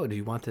 like, oh, do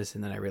you want this?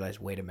 And then I realized,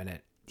 wait a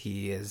minute.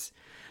 He is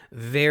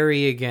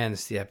very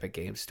against the Epic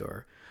Game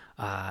Store.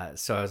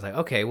 So I was like,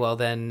 okay, well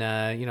then,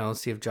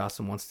 let's see if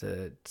Jocelyn wants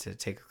to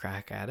take a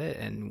crack at it.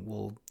 And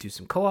we'll do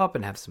some co-op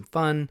and have some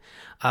fun.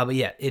 But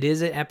yeah, it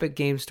is an Epic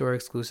Game Store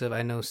exclusive.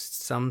 I know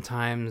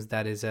sometimes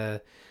that is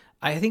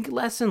I think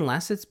less and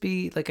less I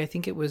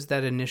think it was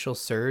that initial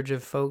surge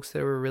of folks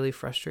that were really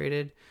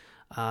frustrated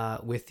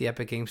with the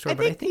Epic Game Store. I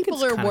think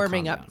people are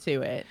warming up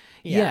to it.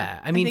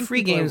 Yeah. I mean,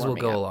 free games will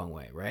go a long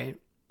way, right?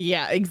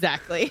 Yeah,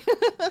 exactly.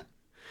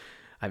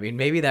 I mean,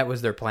 maybe that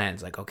was their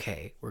plans. Like,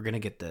 okay, we're going to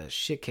get the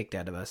shit kicked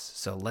out of us,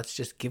 so let's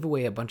just give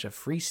away a bunch of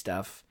free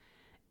stuff,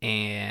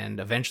 and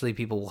eventually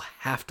people will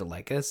have to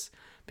like us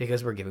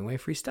because we're giving away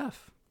free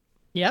stuff.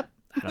 Yep.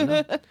 I don't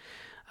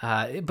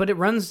know. But it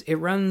runs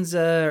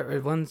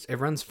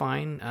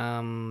fine.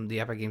 The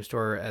Epic Game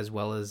Store as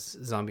well as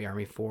Zombie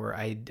Army 4.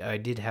 I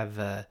did have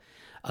a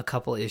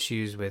couple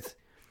issues with,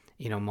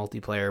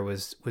 multiplayer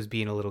was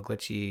being a little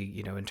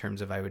glitchy, in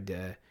terms of I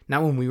would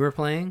not when we were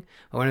playing,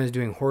 but when I was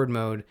doing horde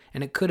mode,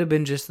 and it could have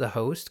been just the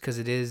host, because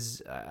it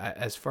is,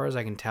 as far as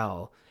I can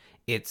tell,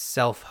 it's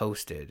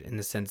self-hosted in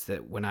the sense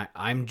that when I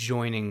was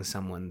joining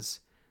someone's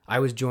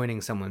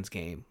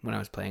game when I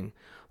was playing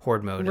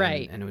horde mode,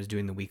 right, and it was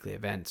doing the weekly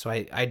event. So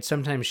I'd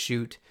sometimes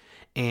shoot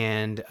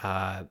and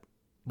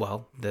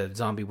the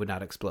zombie would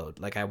not explode.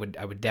 Like I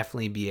would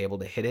definitely be able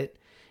to hit it,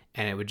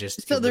 and it would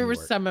just, so there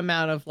was some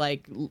amount of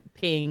like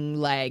ping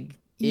lag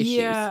issues.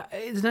 Yeah,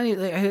 it's not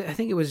even, I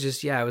think it was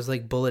just, it was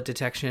like bullet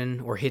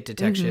detection or hit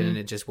detection, and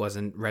it just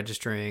wasn't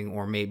registering,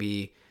 or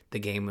maybe the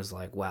game was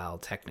like, wow,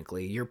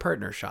 technically your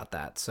partner shot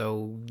that,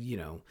 so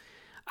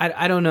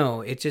I don't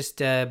know. It just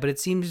but it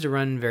seems to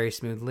run very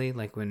smoothly.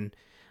 Like when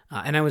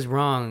and I was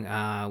wrong.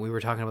 We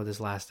were talking about this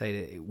last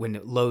night. When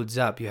it loads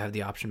up, you have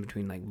the option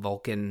between like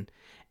Vulkan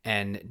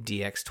and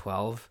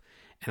DX12,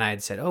 and I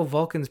had said, "Oh,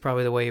 Vulkan's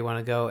probably the way you want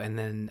to go." And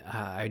then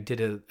I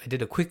did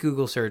a quick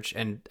Google search,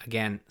 and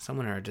again,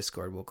 someone in our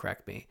Discord will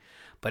correct me,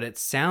 but it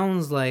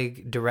sounds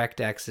like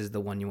DirectX is the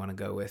one you want to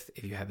go with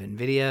if you have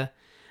NVIDIA.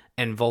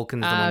 and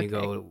Vulcan's the one you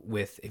Okay. go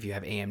with if you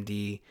have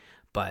AMD.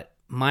 But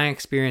my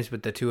experience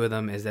with the two of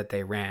them is that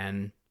they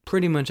ran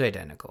pretty much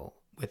identical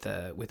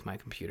with my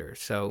computer.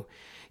 So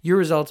your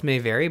results may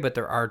vary, but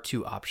there are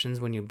two options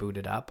when you boot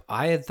it up.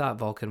 I had thought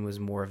Vulcan was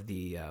more of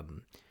the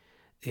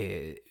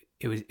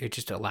it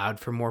just allowed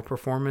for more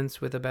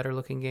performance with a better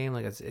looking game.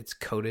 Like it's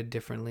coded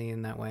differently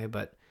in that way.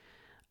 But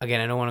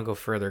again, I don't want to go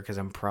further because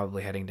I'm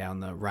probably heading down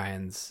the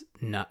Ryan's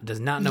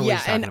does not know what he's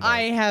talking and about.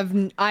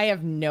 I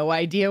have no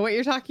idea what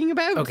you're talking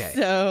about. Okay,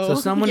 So so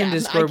someone in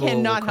Discord I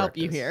cannot will help correct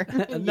you us. here.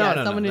 No,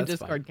 Someone in that's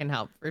Discord fine. can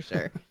help for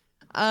sure.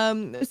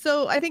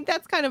 So I think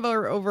that's kind of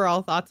our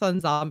overall thoughts on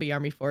Zombie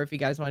Army 4. If you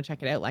guys want to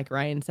check it out, like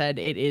Ryan said,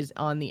 it is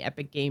on the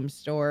Epic Games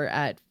Store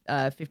at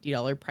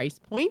 $50 price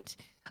point.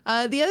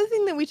 The other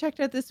thing that we checked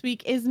out this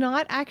week is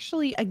not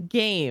actually a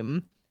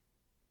game.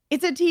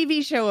 It's a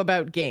TV show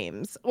about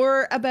games,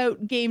 or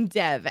about game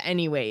dev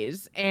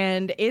anyways,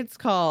 and it's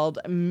called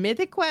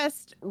Mythic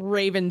Quest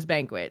Raven's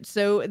Banquet.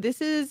 So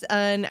this is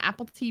an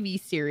Apple TV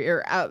series,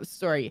 or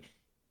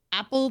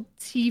Apple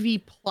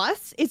TV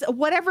Plus. It's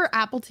whatever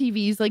Apple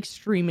TV's like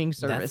streaming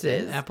service That's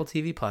it. is. Apple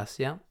TV Plus.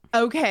 Yeah.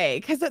 Okay,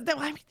 because I mean,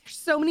 there's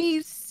so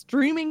many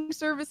streaming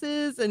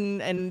services,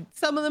 and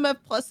some of them have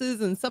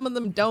pluses, and some of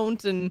them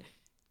don't, and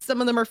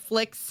some of them are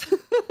flicks.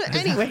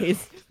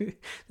 Anyways,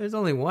 There's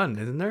only one,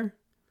 isn't there?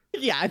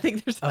 yeah, I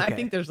think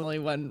Okay. there's only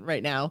one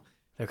right now.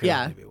 There can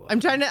Yeah, only be one. I'm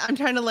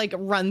trying to like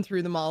run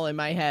through them all in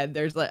my head.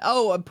 There's like,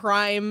 oh, a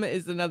Prime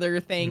is another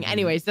thing. Mhm.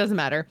 Anyways, doesn't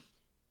matter.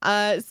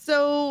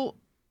 So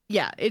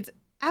yeah, it's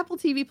Apple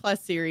TV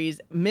Plus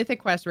series Mythic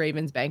Quest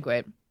Raven's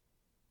Banquet,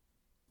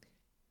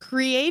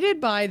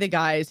 created by the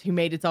guys who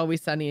made It's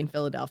Always Sunny in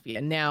Philadelphia.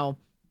 Now,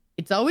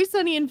 It's Always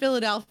Sunny in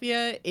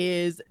Philadelphia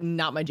is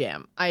not my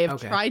jam. I have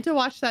Okay. tried to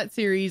watch that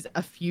series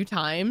a few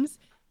times,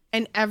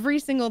 and every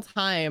single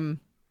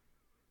time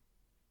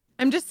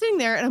I'm just sitting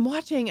there and I'm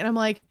watching and I'm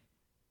like,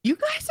 you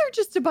guys are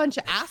just a bunch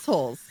of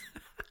assholes.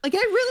 Like, I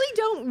really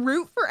don't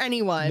root for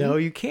anyone. No,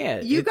 you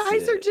can't. You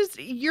guys are just,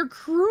 you're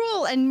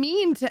cruel and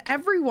mean to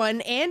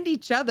everyone and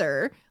each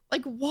other.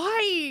 Like,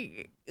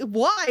 why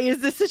is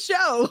this a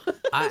show?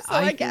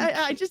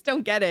 I just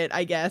don't get it,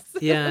 I guess.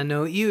 Yeah,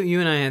 no, you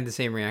and I had the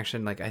same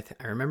reaction. Like I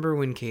remember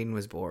when Caden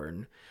was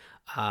born,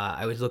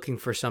 I was looking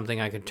for something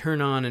I could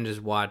turn on and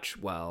just watch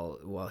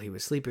while he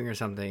was sleeping or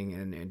something,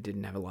 and it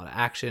didn't have a lot of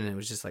action. It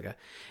was just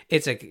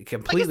it's a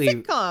completely like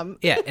a sitcom.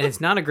 Yeah, and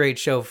it's not a great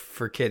show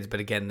for kids. But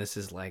again, this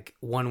is like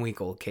 1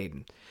 week old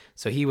Caden,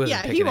 so he wasn't.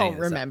 Yeah, picking he any won't of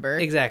this up. remember.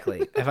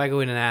 Exactly. If I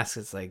go in and ask,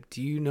 it's like,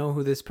 do you know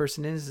who this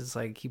person is? It's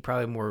like he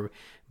probably more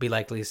be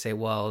likely to say,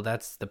 well,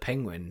 that's the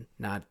Penguin,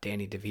 not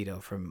Danny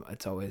DeVito from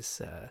It's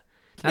Always.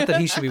 Not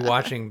that he should be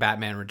watching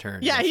Batman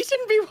Returns. Yeah, he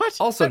shouldn't be watching.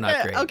 Also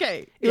not great.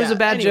 Okay. It was a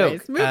bad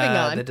joke. Moving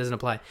on. That doesn't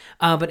apply.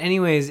 But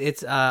anyways,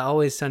 it's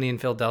Always Sunny in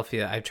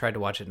Philadelphia. I've tried to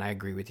watch it, and I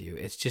agree with you.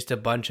 It's just a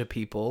bunch of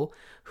people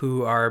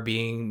who are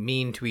being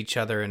mean to each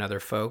other and other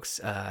folks,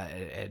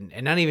 and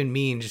not even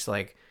mean, just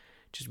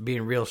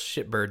being real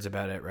shitbirds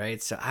about it,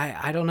 right? So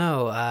I don't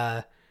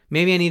know.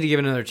 Maybe I need to give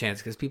it another chance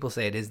because people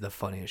say it is the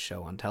funniest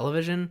show on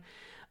television.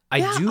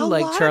 I do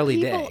like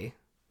Charlie Day.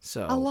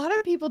 So a lot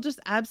of people just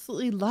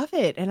absolutely love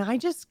it, and I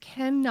just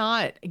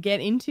cannot get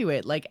into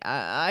it. Like,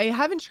 I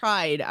haven't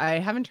tried. I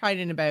haven't tried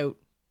in about,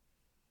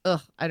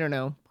 I don't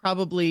know,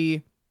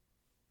 probably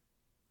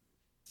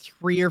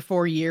 3 or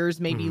 4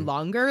 years, maybe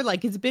longer.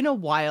 Like, it's been a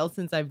while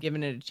since I've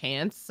given it a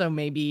chance. So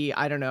maybe,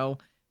 I don't know,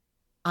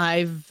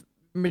 I've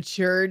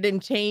matured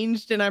and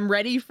changed and I'm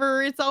ready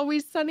for It's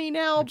Always Sunny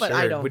now, but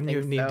I don't Wouldn't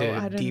think you need so.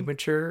 to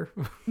demature?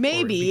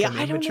 Maybe. Or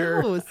become I don't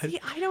immature? know. See,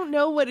 I don't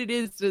know what it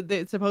is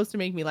that's supposed to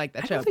make me like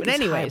that I show. don't think But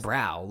it's anyways,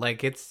 highbrow.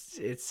 Like it's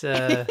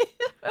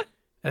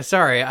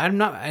sorry, I'm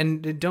not,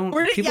 and don't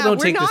we're take not,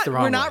 this the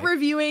wrong way. We're not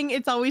reviewing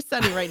It's Always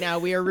Sunny right now.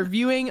 We are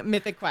reviewing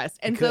Mythic Quest.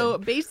 And so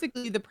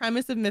basically the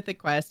premise of Mythic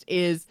Quest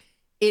is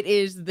it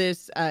is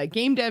this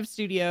game dev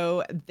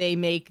studio. They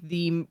make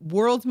the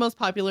world's most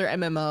popular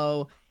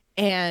MMO,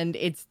 and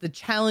it's the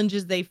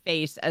challenges they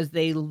face as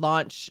they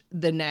launch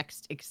the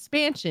next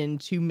expansion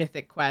to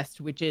Mythic Quest,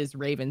 which is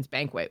Raven's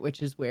Banquet,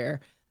 which is where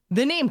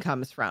the name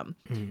comes from.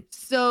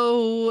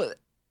 So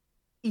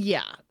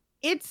yeah,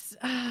 it's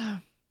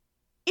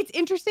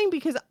interesting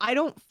because I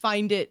don't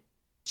find it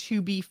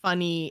to be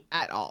funny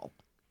at all.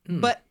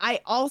 But I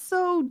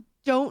also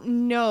don't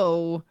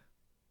know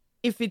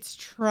if it's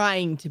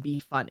trying to be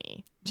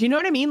funny. Do you know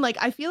what I mean? Like,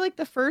 I feel like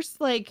the first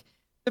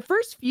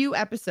few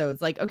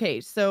episodes, like,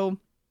 okay, so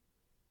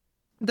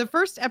the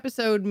first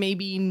episode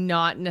maybe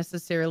not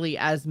necessarily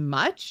as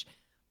much,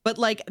 but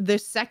like the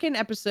second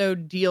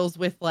episode deals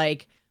with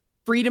like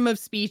freedom of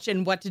speech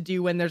and what to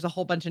do when there's a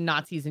whole bunch of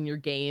Nazis in your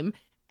game.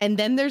 And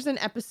then there's an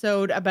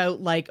episode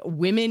about like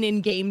women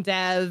in game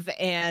dev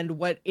and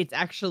what it's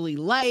actually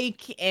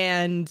like,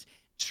 and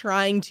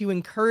trying to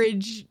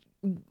encourage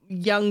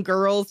young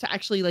girls to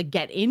actually like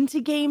get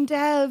into game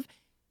dev.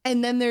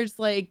 And then there's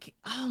like,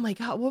 oh my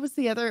God, what was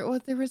the other,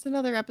 there was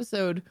another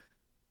episode.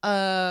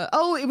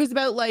 It was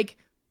about like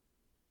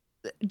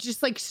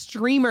just like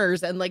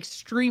streamers and like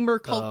streamer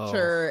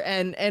culture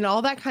and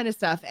all that kind of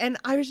stuff. And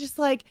I was just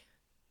like,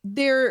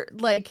 they're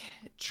like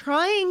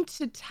trying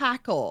to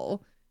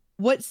tackle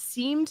what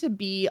seemed to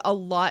be a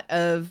lot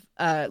of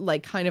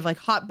like kind of like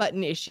hot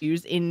button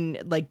issues in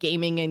like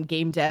gaming and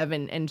game dev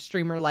and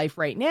streamer life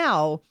right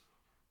now.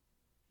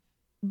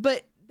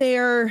 But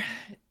they're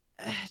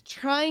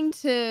trying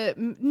to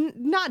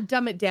not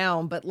dumb it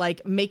down, but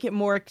like make it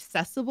more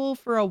accessible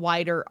for a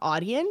wider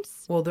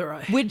audience. Well,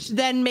 which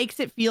then makes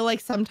it feel like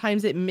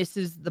sometimes it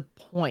misses the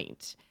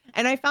point.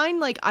 And I find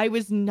like I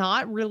was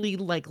not really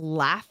like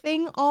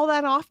laughing all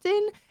that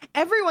often.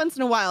 Every once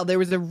in a while, there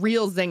was a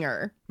real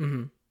zinger.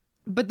 Mm-hmm.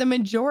 But the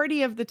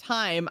majority of the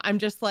time, I'm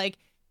just like,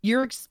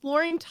 you're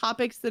exploring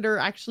topics that are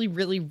actually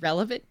really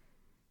relevant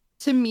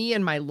to me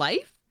and my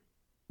life.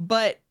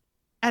 But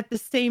at the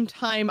same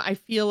time, I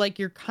feel like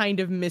you're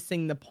kind of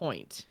missing the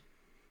point.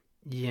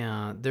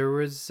 Yeah, there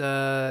was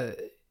so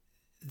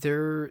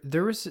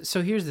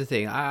here's the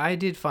thing. I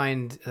did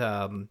find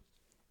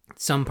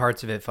some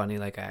parts of it funny,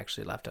 like I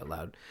actually laughed out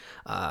loud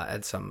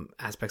at some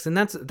aspects. And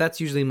that's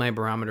usually my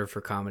barometer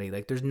for comedy.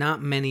 Like there's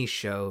not many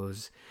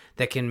shows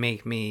that can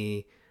make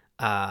me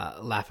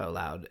laugh out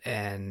loud.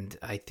 And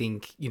I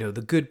think,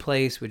 The Good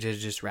Place, which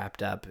has just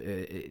wrapped up,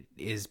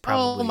 is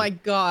probably, oh my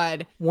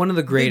God, one of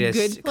the greatest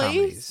The Good Place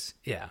comedies.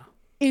 Yeah.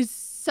 Is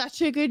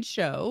such a good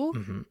show.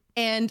 Mm-hmm.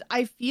 And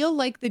I feel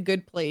like The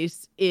Good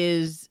Place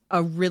is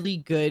a really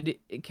good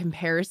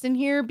comparison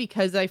here,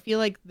 because I feel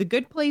like The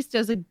Good Place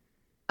does an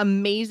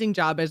amazing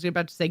job. I was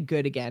about to say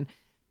good again.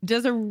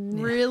 Does a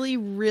really,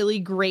 really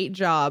great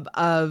job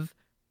of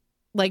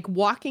like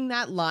walking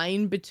that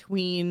line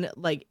between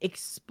like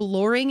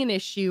exploring an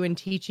issue and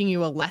teaching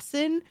you a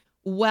lesson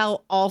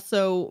while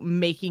also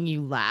making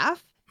you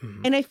laugh.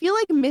 Mm-hmm. And I feel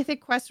like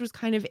Mythic Quest was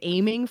kind of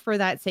aiming for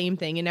that same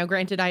thing. And now,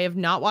 granted, I have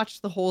not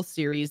watched the whole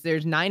series.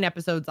 There's 9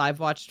 episodes. I've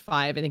watched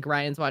 5. I think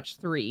Ryan's watched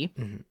 3.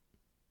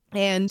 Mm-hmm.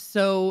 And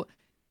so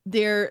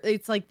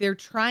it's like they're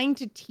trying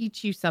to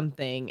teach you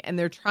something and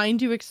they're trying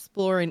to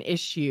explore an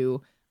issue,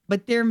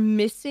 but they're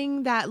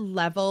missing that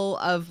level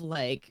of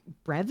like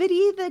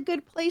brevity that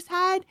Good Place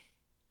had.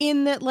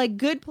 In that, like,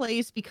 Good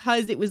Place,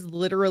 because it was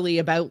literally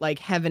about like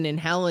heaven and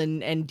hell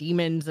and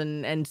demons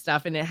and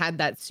stuff, and it had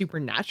that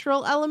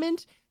supernatural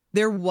element,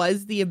 there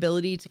was the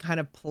ability to kind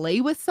of play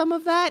with some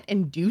of that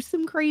and do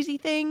some crazy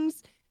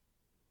things.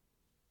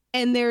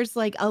 And there's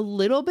like a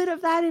little bit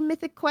of that in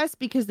Mythic Quest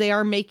because they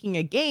are making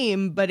a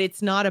game, but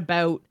it's not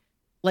about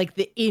like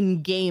the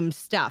in-game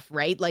stuff,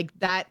 right? Like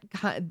that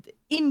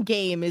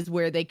in-game is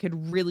where they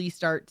could really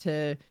start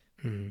to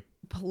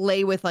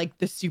play with like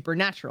the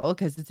supernatural,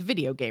 because it's a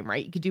video game,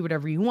 right? You could do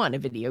whatever you want in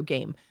a video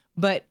game.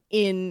 But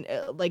in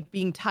like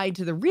being tied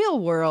to the real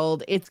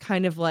world, it's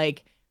kind of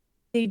like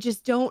they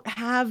just don't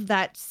have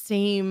that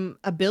same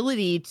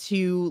ability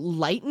to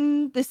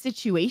lighten the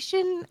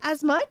situation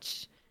as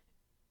much.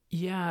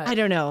 Yeah, I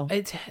don't know.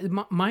 It's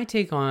my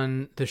take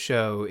on the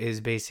show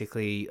is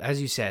basically, as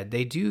you said,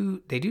 they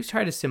do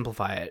try to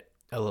simplify it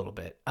a little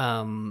bit,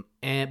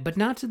 but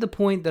not to the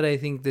point that I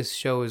think this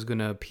show is going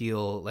to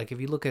appeal. Like if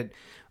you look at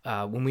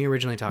when we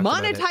originally talked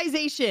about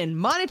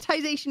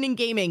monetization in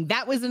gaming,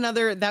 that was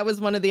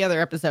one of the other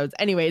episodes.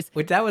 Anyways,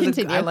 which I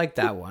like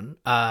that one.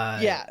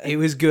 Yeah, it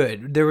was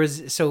good. There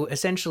was, so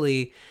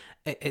essentially,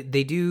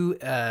 they do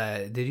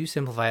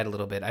simplify it a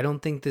little bit. I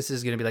don't think this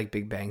is going to be like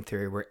Big Bang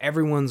Theory where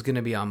everyone's going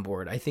to be on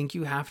board. I think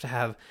you have to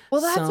have.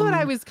 Well, that's what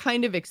I was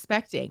kind of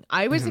expecting.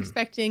 I was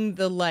expecting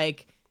the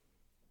like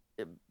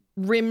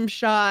rim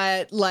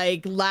shot,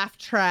 like laugh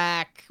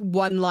track,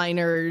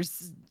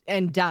 one-liners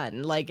and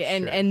done. Like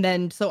and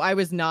then so I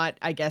was not,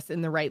 I guess,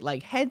 in the right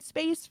like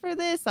headspace for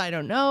this. I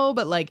don't know,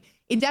 but like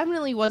it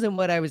definitely wasn't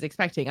what I was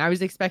expecting. I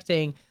was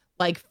expecting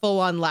like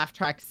full-on laugh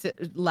track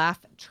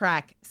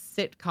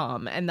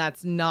sitcom, and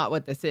that's not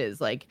what this is.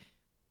 Like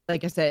I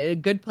said, A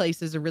Good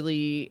Place is a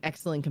really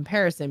excellent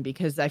comparison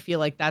because I feel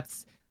like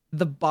that's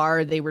the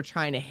bar they were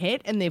trying to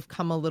hit, and they've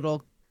come a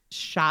little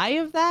shy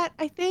of that,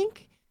 I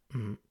think.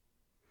 Mm-hmm.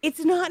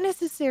 It's not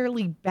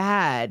necessarily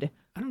bad.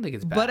 I don't think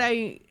it's bad. But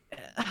I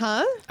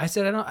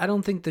said I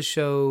don't think the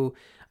show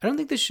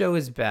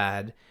is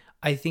bad.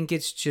 I think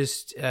it's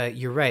just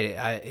you're right.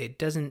 It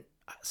doesn't.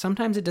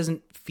 Sometimes it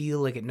doesn't feel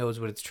like it knows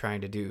what it's trying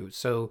to do.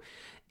 So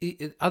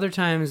other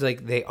times,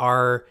 like they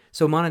are.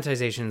 So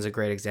monetization is a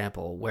great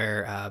example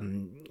where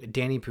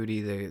Danny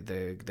Pudi,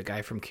 the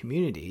guy from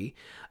Community,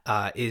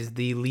 is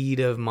the lead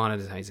of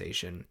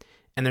monetization.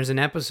 And there's an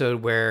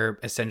episode where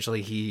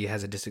essentially he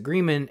has a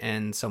disagreement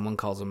and someone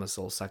calls him a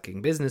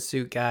soul-sucking business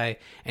suit guy.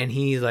 And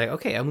he's like,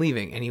 okay, I'm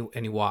leaving. And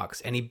he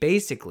walks. And he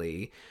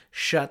basically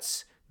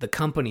shuts the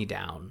company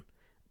down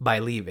by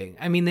leaving.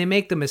 I mean, they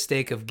make the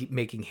mistake of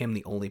making him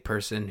the only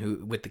person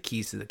who with the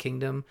keys to the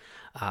kingdom.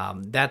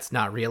 That's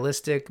not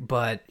realistic.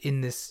 But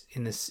in this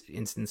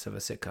instance of a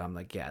sitcom,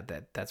 like, yeah,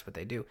 that's what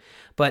they do.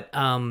 But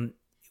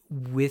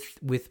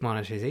with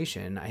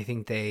monetization, I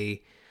think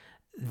they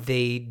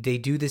they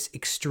do this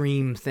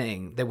extreme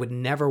thing that would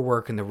never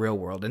work in the real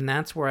world. And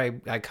that's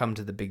where I come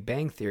to the Big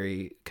Bang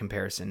Theory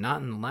comparison,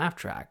 not in the laugh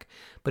track,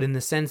 but in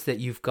the sense that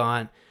you've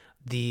got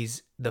the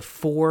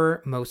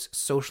four most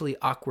socially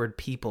awkward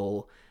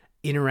people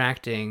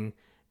interacting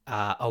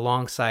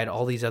alongside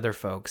all these other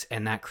folks,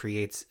 and that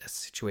creates a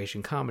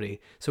situation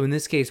comedy. So in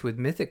this case with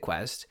Mythic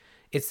Quest,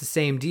 it's the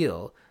same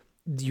deal.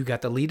 You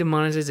got the lead of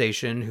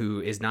monetization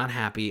who is not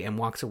happy and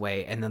walks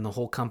away, and then the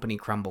whole company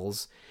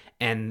crumbles,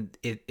 and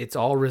it's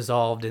all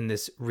resolved in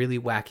this really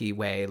wacky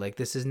way. Like,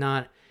 it's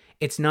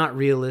not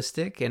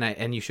realistic,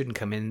 and you shouldn't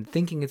come in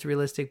thinking it's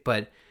realistic,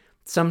 but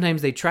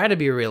sometimes they try to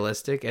be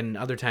realistic, and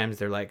other times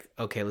they're like,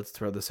 okay, let's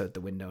throw this out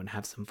the window and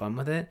have some fun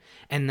with it.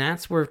 And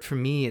that's where, for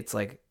me, it's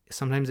like,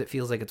 sometimes it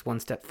feels like it's one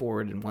step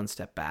forward and one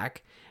step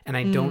back, and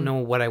I don't know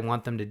what I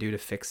want them to do to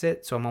fix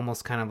it. So I'm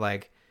almost kind of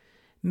like,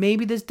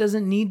 maybe this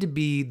doesn't need to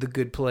be The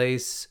Good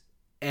Place,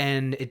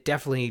 and it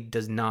definitely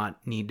does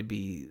not need to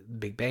be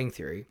Big Bang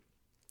Theory.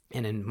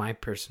 And in my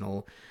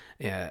personal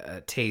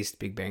taste,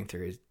 Big Bang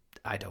Theory,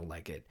 I don't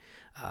like it.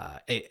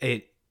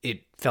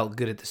 It felt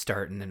good at the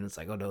start, and then it's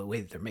like, oh no,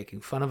 wait, they're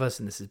making fun of us,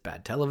 and this is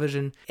bad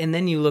television. And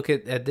then you look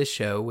at this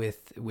show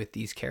with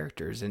these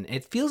characters, and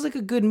it feels like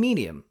a good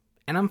medium,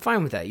 and I'm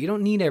fine with that. You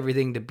don't need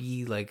everything to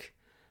be like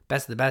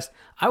best of the best.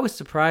 I was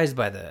surprised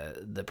by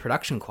the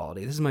production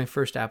quality. This is my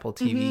first Apple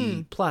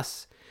TV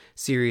Plus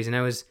series, and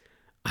I was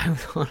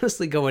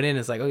honestly going in,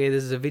 it's like, okay,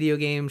 this is a video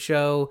game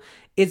show.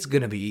 It's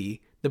gonna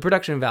be, the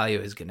production value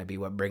is gonna be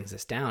what brings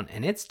this down,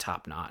 and it's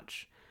top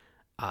notch.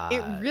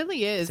 It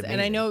really is. And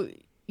I know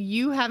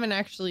you haven't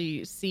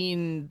actually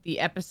seen the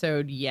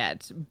episode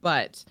yet,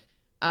 but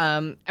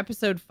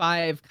episode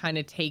 5 kind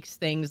of takes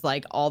things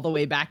like all the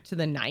way back to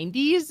the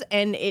 90s,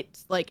 and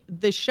it's like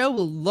the show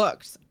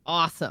looks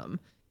awesome,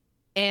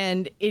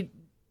 and it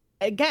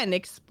again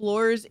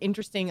explores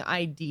interesting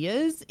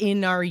ideas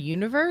in our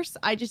universe.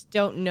 I just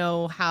don't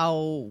know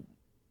how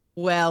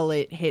well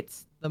it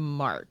hits the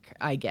mark,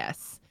 I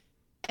guess.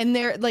 And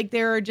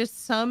there are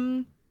just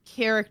some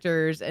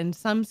characters and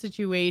some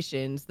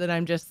situations that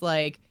I'm just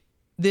like,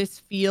 this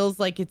feels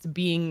like it's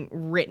being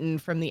written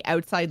from the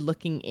outside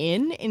looking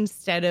in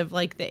instead of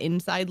like the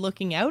inside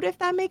looking out, if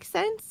that makes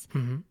sense.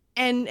 Mm-hmm.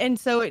 And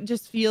so it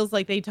just feels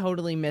like they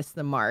totally missed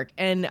the mark.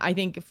 And I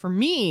think for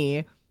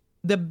me,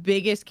 the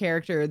biggest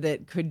character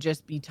that could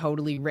just be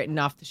totally written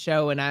off the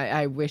show, and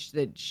I wish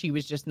that she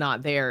was just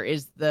not there,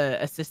 is the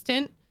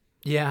assistant.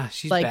 Yeah,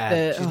 she's like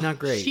bad. She's not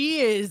great.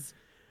 She is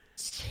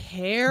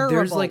terrible.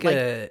 There's like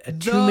a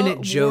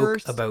 2-minute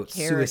joke about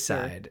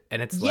suicide,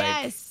 and it's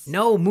like,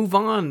 no, move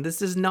on.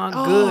 This is not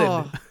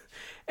good.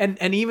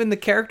 And even the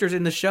characters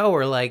in the show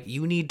are like,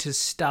 you need to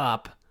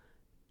stop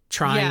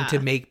trying to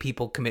make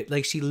people commit.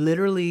 Like, she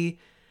literally,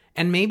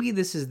 and maybe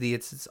this is the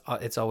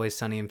it's Always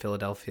Sunny in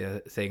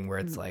Philadelphia thing, where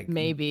it's like,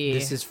 maybe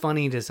this is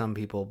funny to some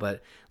people,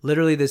 but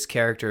literally this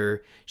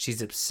character,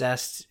 she's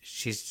obsessed.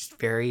 She's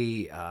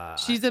very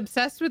she's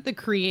obsessed with the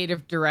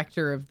creative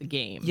director of the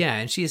game. Yeah,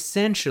 and she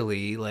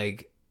essentially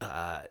like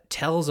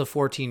tells a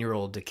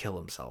 14-year-old to kill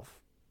himself.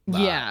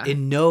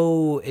 In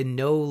no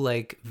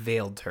like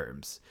veiled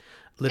terms.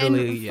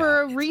 Literally, and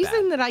for a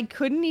reason that I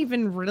couldn't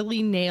even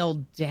really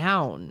nail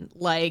down.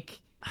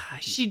 Like,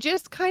 she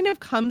just kind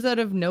of comes out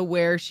of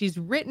nowhere. She's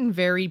written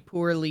very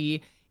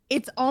poorly.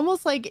 It's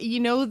almost like, you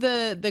know,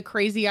 the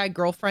crazy eyed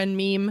girlfriend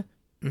meme.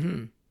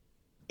 Mm-hmm.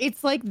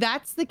 It's like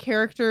that's the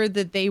character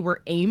that they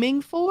were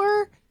aiming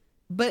for,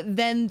 but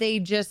then they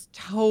just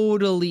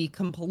totally,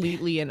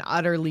 completely, and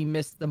utterly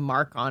missed the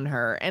mark on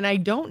her. And I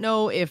don't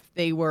know if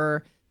they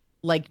were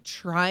like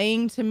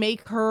trying to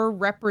make her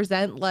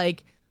represent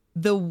like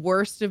the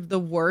worst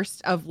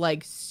of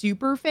like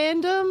super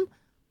fandom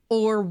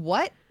or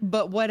what,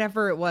 but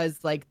whatever it was,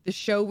 like the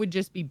show would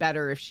just be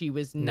better if she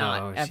was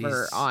not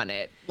ever on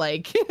it.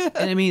 Like,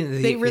 and I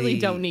mean, they really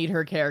don't need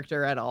her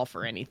character at all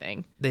for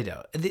anything. They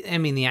don't. I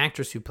mean, the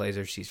actress who plays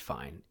her, she's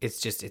fine. It's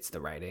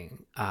the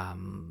writing.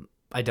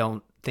 I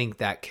don't think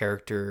that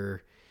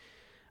character.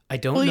 I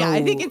don't know. Yeah,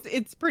 I think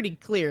it's pretty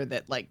clear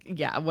that, like,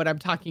 what I'm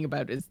talking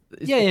about is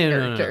the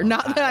character. No.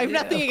 Not that I have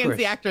nothing against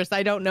the actress.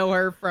 I don't know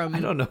her from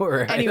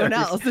anyone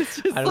else.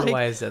 It's just I don't know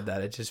why I said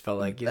that. It just felt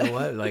like, you know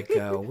what? Like,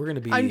 we're going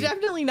to be... I'm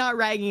definitely not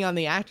ragging on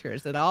the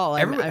actress at all.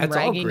 I'm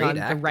ragging on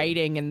the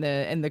writing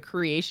and the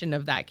creation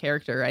of that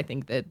character. I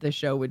think that the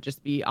show would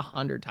just be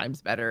 100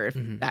 times better if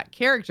that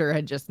character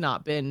had just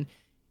not been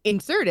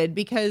inserted,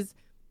 because,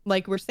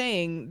 like we're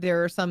saying,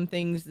 there are some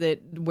things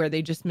where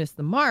they just miss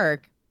the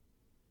mark.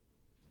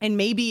 And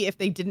maybe if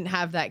they didn't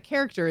have that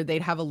character,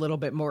 they'd have a little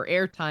bit more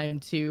airtime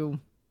to,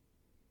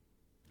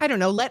 I don't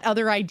know, let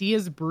other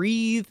ideas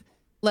breathe,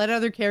 let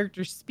other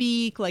characters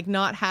speak, like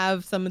not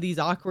have some of these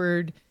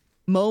awkward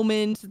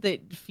moments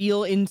that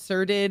feel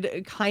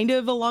inserted kind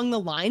of along the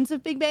lines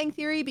of Big Bang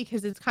Theory,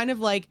 because it's kind of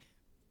like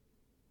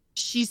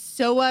she's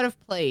so out of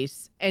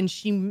place and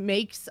she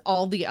makes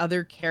all the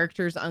other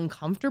characters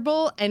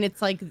uncomfortable, and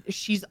it's like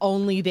she's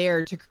only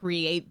there to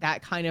create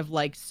that kind of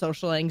like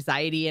social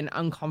anxiety and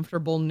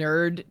uncomfortable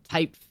nerd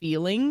type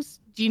feelings.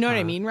 Do you know what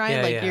I mean,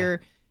 Ryan?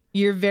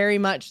 You're very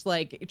much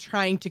like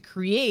trying to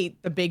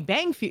create the Big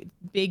Bang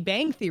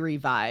Theory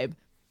vibe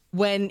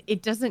when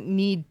it doesn't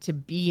need to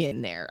be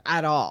in there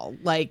at all.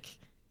 Like,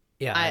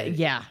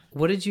 yeah.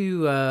 What did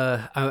you?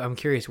 I'm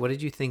curious. What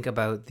did you think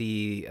about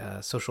the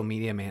social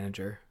media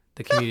manager,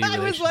 the community I was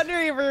relations?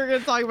 wondering if we were going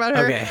to talk about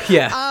her. Okay,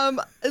 yeah.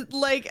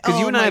 Like, Because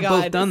you and I have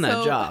God. both done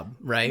that job,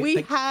 right?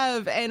 We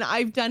have, and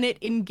I've done it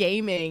in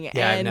gaming.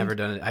 Yeah, and I've never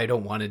done it. I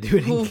don't want to do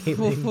it in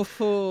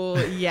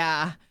gaming.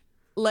 Yeah.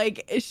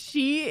 Like,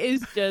 she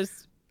is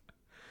just.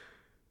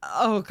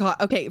 Oh God.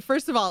 Okay.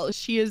 First of all,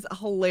 she is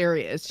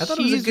hilarious. I thought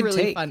She's it was a good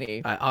really take.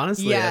 funny.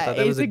 Honestly, I thought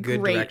that was a good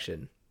great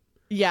direction.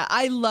 Yeah,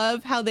 I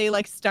love how they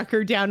like stuck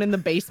her down in the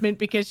basement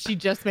because she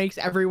just makes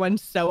everyone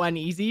so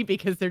uneasy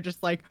because they're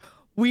just like,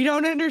 we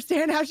don't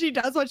understand how she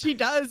does what she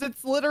does.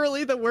 It's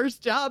literally the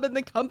worst job in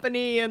the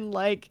company. And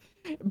like,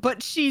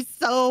 but she's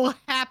so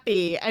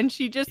happy. And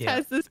she just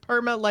has this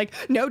perma like,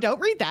 no, don't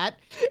read that.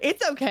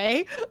 It's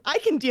okay. I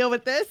can deal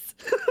with this.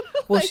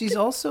 Well, Like, she's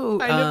also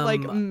kind of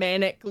like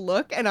manic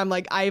look. And I'm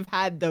like, I've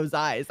had those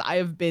eyes. I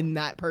have been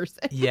that person.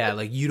 Yeah,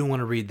 like you don't want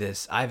to read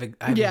this. I've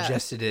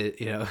ingested it,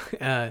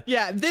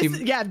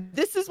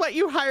 This is what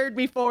you hired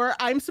me for.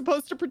 I'm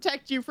supposed to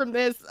protect you from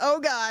this. Oh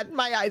God,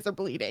 my eyes are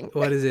bleeding.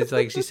 What is it? It's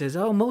like she says,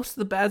 "Oh, most of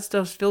the bad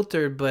stuff's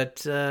filtered,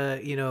 but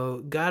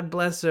God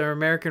bless our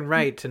American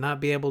right to not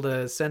be able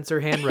to censor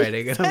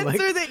handwriting." And I'm like,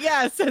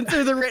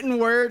 censor the written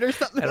word or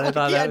something. And I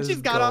thought that was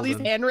she's got all these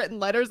handwritten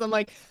letters. I'm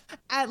like,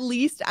 at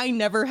least I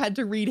never had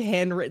to read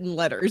handwritten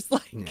letters.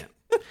 Like, yeah.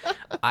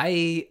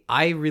 I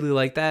really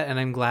like that, and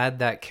I'm glad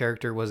that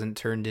character wasn't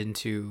turned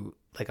into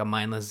like a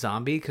mindless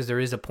zombie, because there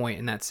is a point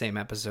in that same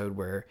episode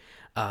where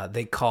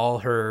they call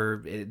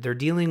her. They're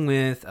dealing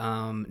with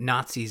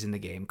Nazis in the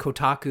game.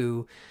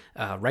 Kotaku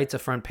writes a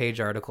front page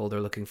article.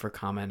 They're looking for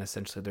comment.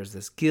 Essentially, there's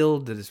this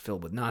guild that is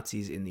filled with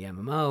Nazis in the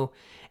MMO.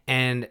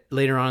 And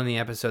later on in the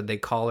episode, they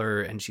call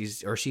her, and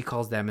she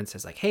calls them and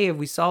says like, "Hey, have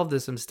we solved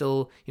this? I'm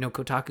still,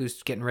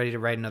 Kotaku's getting ready to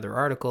write another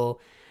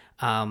article."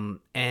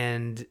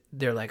 And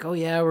they're like, "Oh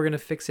yeah, we're gonna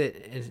fix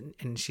it."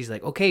 And she's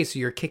like, "Okay, so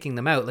you're kicking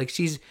them out." Like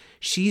she's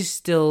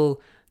a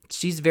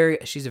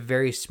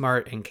very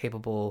smart and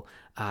capable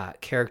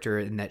character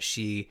in that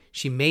she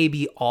may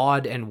be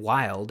odd and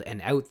wild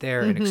and out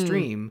there and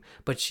extreme,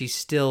 but she's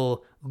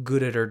still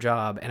good at her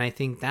job. And I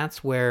think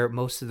that's where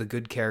most of the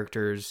good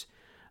characters,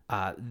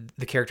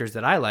 the characters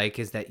that I like,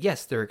 is that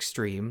yes, they're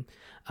extreme.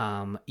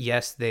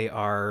 Yes,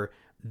 they're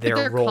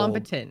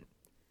competent.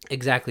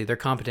 Exactly, they're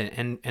competent,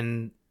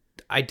 and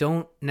I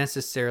don't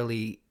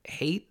necessarily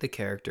hate the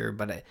character,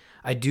 but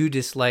I do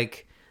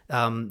dislike.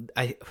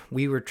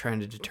 We were trying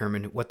to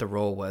determine what the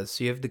role was.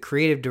 So you have the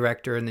creative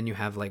director, and then you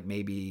have like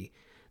maybe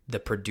the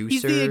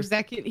producer.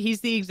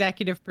 He's the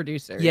executive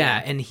producer.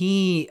 Yeah, and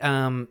he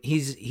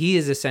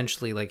is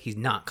essentially like, he's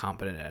not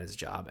competent at his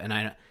job,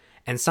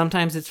 and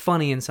sometimes it's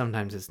funny and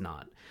sometimes it's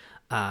not.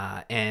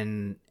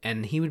 And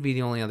he would be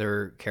the only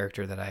other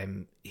character that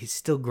he's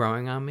still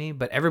growing on me,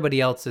 but everybody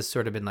else has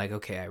sort of been like,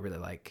 okay, I really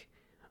like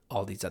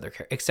all these other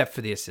characters, except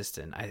for the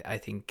assistant. I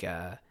think,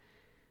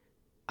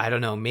 I don't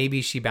know,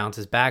 maybe she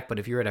bounces back, but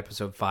if you're at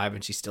episode 5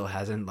 and she still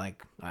hasn't,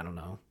 like, I don't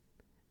know.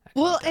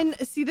 Well, and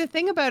see, the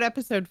thing about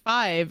episode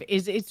 5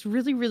 is it's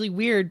really, really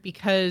weird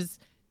because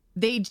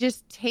they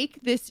just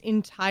take this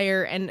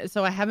entire, and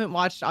so I haven't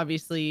watched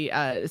obviously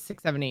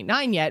 6, 7, 8,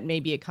 9 yet.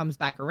 Maybe it comes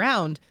back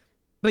around,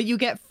 but you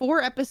get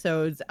 4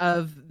 episodes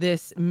of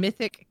this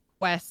Mythic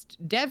Quest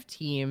dev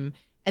team.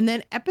 And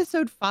then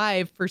episode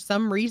 5, for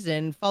some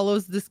reason,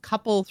 follows this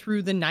couple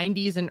through the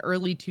 90s and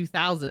early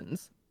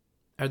 2000s.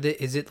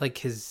 Is it like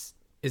his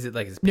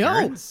parents?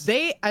 No,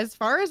 they, as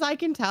far as I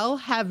can tell,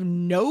 have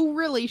no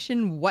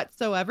relation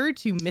whatsoever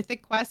to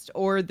Mythic Quest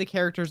or the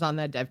characters on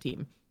that dev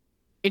team.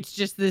 It's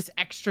just this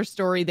extra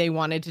story they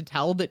wanted to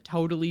tell that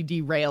totally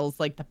derails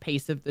like the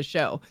pace of the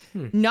show.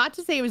 Not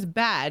to say it was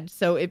bad.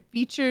 So it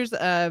features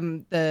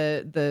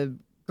the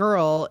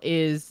girl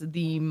is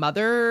the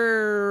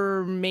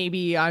mother.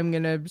 Maybe I'm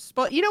gonna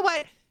spoil. You know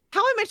what? How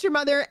I Met Your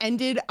Mother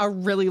ended a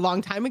really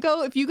long time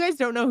ago. If you guys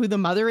don't know who the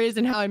mother is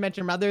in How I Met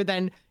Your Mother,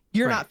 then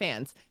you're not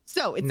fans.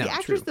 So it's the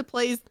actress that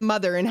plays the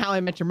mother in How I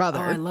Met Your Mother.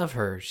 Oh, I love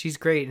her. She's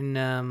great.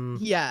 And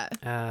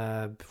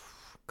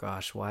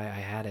gosh, why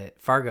I had it.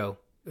 Fargo.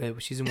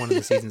 She's in one of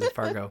the seasons of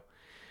Fargo.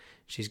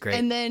 She's great.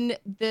 And then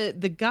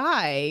the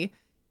guy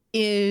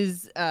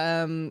is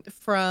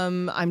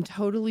from, I'm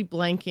totally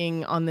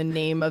blanking on the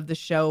name of the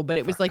show, but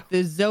it was like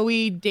the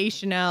Zoe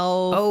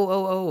Deschanel.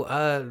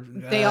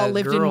 They all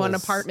lived in one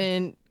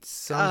apartment.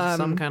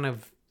 Some kind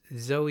of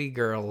Zoe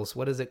Girls.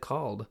 What is it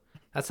called?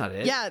 That's not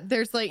it. Yeah,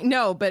 there's like,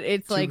 no, but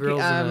it's two like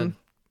girls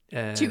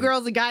 2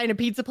 girls, a guy in a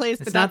pizza place,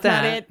 but it's that's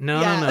not it.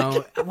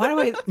 No. Why do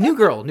I? New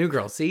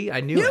girl. See,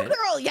 I knew it.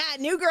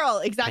 New girl.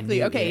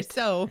 Exactly. Okay,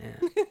 so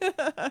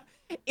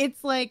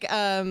it's like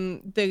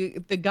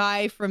the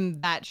guy from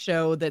that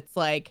show that's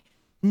like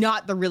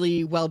not the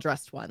really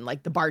well-dressed one,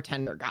 like the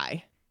bartender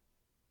guy.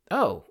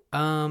 Oh,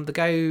 the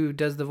guy who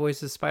does the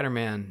voice of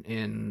Spider-Man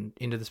in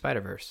Into the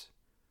Spider-Verse.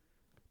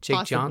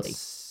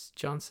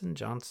 Johnstone.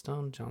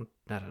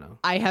 I don't know.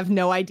 I have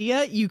no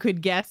idea. You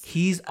could guess.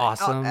 He's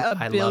awesome.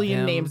 A billion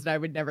I love him, names, and I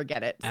would never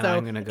get it. and So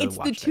I'm gonna go it's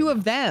watch the two that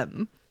of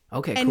them.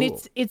 Okay, and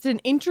cool. it's an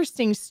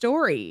interesting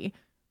story,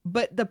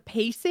 but the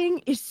pacing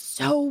is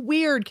so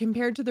weird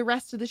compared to the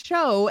rest of the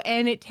show,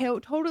 and it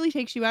totally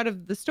takes you out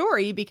of the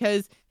story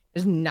because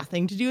there's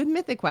nothing to do with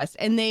Mythic Quest.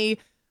 And they,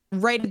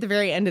 right at the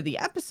very end of the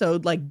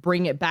episode, like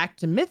bring it back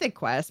to Mythic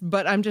Quest,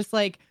 but I'm just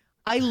like,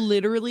 I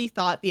literally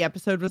thought the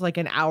episode was like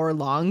an hour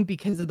long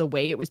because of the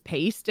way it was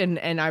paced, and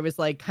I was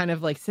like kind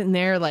of like sitting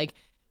there like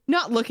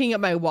not looking at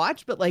my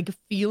watch, but like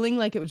feeling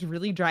like it was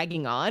really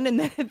dragging on. And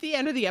then at the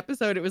end of the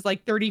episode, it was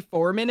like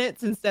 34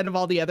 minutes instead of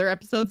all the other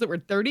episodes that were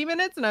 30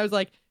 minutes. And I was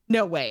like,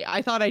 no way.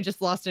 I thought I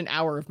just lost an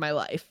hour of my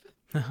life.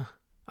 Oh,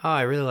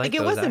 I really like it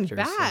those wasn't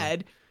actors,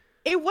 bad.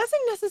 So. It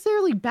wasn't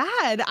necessarily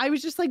bad. I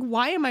was just like,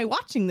 why am I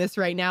watching this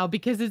right now?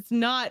 Because it's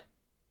not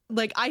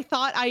like, I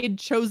thought I had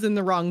chosen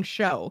the wrong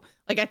show.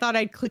 Like I thought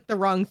I'd clicked the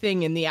wrong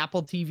thing in the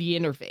Apple TV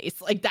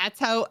interface. Like that's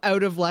how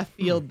out of left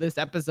field this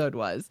episode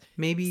was.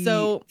 Maybe.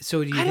 So do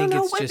you think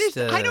it's just?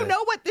 I don't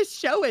know what this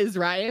show is,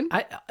 Ryan.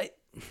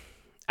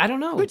 I don't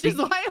know. Which is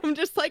why I'm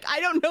just like, I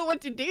don't know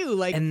what to do.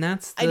 Like, and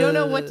I don't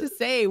know what to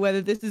say,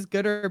 whether this is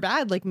good or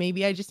bad. Like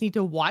maybe I just need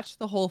to watch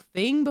the whole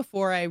thing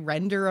before I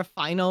render a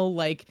final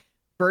like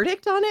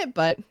verdict on it.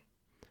 But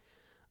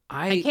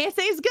I can't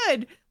say it's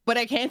good, but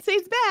I can't say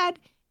it's bad.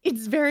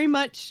 It's very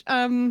much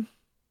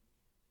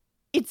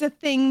it's a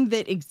thing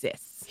that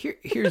exists.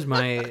 Here's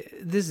my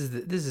this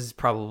is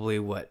probably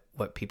what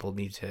people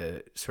need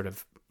to sort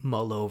of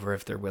mull over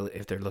if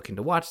they're looking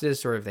to watch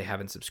this, or if they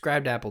haven't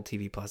subscribed to Apple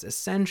TV Plus.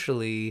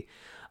 Essentially,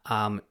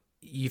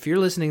 if you're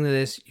listening to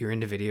this, you're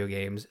into video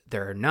games.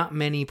 There are not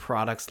many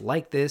products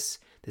like this.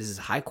 This is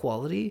high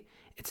quality.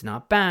 It's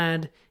not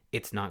bad.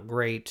 It's not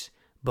great,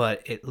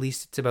 but at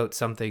least it's about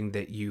something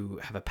that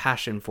you have a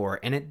passion for,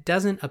 and it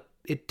doesn't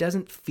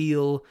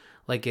feel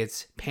like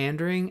it's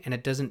pandering, and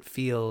it doesn't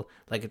feel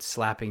like it's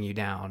slapping you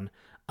down.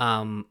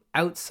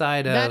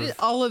 Outside of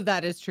all of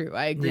that is true.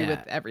 I agree with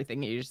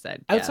everything you just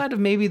said. Outside of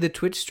maybe the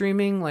Twitch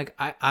streaming, like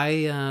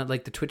I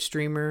like the Twitch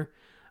streamer.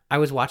 I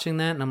was watching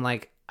that and I'm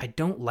like, I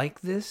don't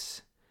like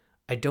this.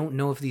 I don't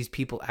know if these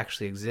people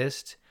actually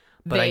exist,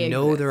 but I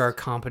know there are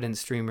competent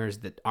streamers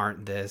that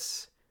aren't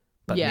this.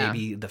 But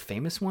maybe the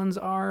famous ones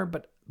are.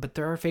 But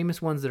there are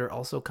famous ones that are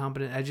also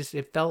competent.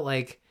 It felt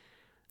like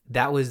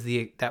that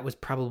was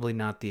probably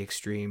not the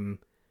extreme.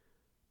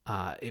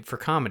 For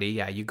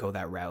comedy, you go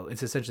that route.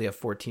 It's essentially a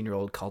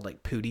 14-year-old called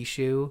like Pootie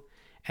Shoe,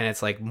 and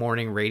it's like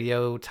morning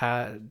radio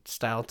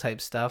style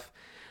type stuff.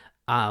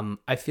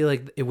 I feel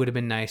like it would have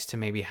been nice to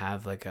maybe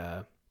have like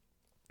a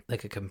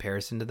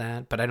comparison to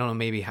that, but I don't know.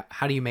 Maybe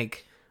how do you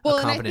make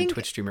a competent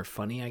Twitch streamer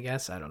funny? I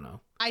guess I don't know.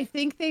 I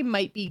think they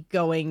might be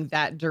going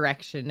that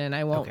direction, and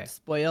I won't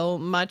spoil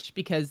much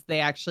because they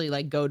actually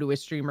like go to a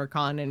streamer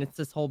con and it's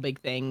this whole big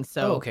thing.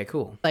 So okay,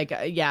 cool. Like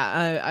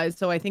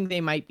so I think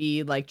they might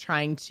be like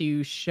trying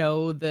to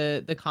show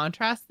the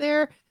contrast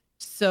there.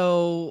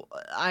 So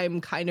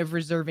I'm kind of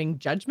reserving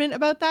judgment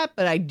about that,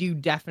 but I do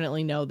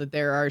definitely know that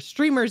there are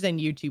streamers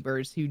and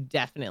YouTubers who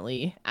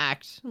definitely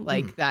act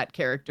like that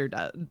character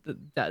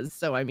does.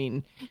 So I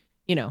mean,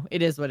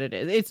 it is what it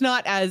is. It's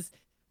not as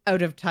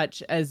out of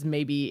touch as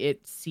maybe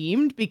it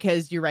seemed,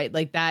 because you're right,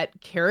 like that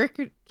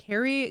caricature.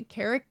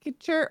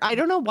 I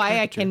don't know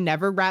why I can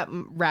never wrap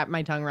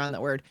my tongue around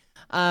that word.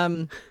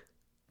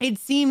 It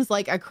seems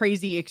like a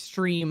crazy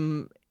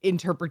extreme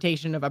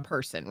interpretation of a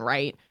person,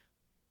 right?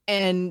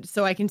 And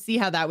so I can see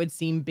how that would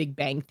seem Big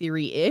Bang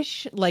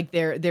Theory-ish. Like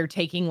they're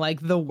taking like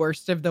the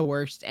worst of the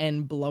worst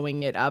and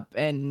blowing it up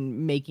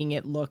and making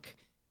it look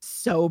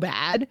so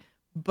bad.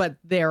 But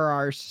there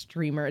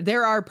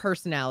are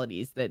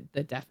personalities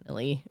that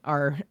definitely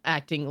are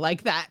acting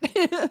like that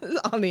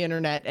on the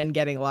internet and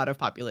getting a lot of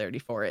popularity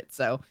for it.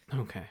 So,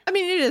 okay. I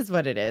mean, it is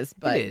what it is,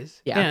 but it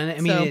is. Yeah.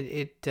 I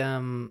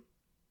mean,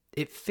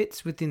 it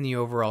fits within the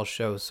overall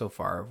show so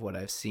far of what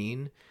I've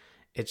seen.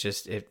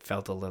 It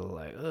felt a little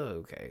like,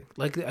 oh, okay.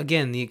 Like,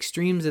 again, the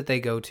extremes that they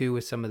go to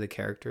with some of the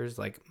characters,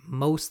 like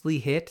mostly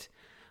hit,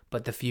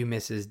 but the few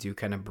misses do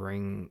kind of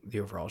bring the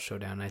overall show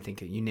down. I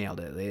think you nailed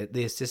it.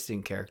 The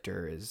assistant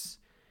character is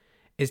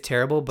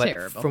terrible,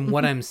 but from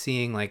what I'm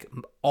seeing, like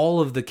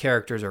all of the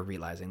characters are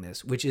realizing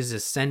this, which is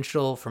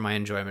essential for my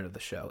enjoyment of the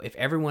show. If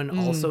everyone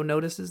also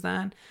notices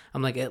that,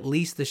 I'm like, at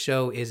least the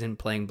show isn't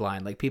playing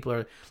blind. Like people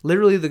are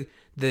literally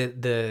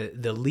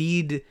the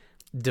lead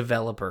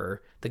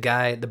developer,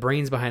 the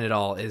brains behind it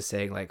all, is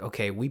saying like,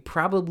 okay, we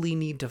probably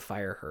need to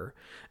fire her,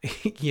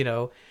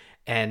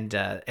 And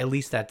at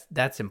least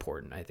that's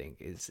important, I think,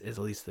 is at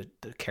least the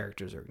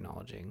characters are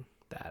acknowledging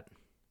that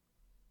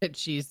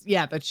she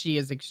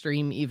is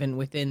extreme even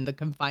within the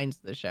confines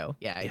of the show.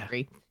 Yeah, I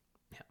agree.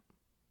 Yeah.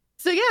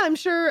 So yeah, I'm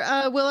sure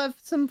we'll have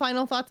some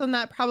final thoughts on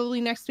that probably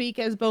next week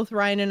as both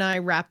Ryan and I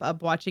wrap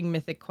up watching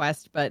Mythic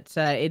Quest, but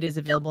it is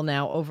available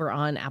now over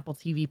on Apple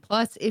TV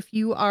Plus if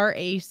you are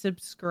a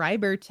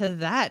subscriber to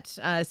that.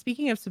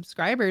 Speaking of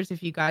subscribers,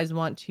 if you guys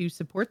want to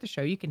support the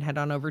show, you can head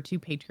on over to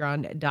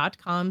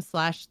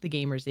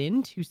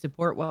patreon.com/thegamersin to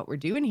support what we're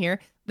doing here.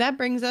 That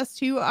brings us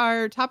to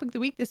our topic of the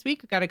week this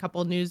week. We've got a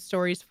couple news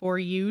stories for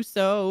you.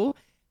 So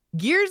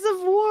Gears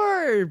of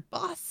War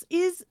boss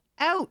is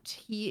out.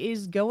 He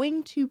is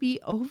going to be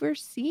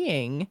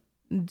overseeing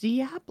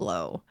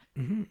Diablo,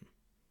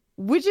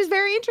 which is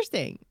very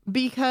interesting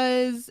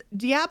because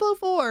Diablo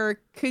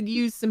 4 could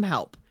use some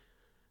help.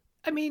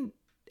 I mean,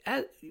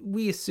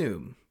 we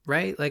assume,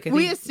 right? Like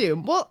we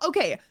assume. Well,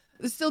 okay.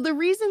 So the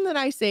reason that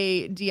I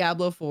say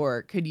Diablo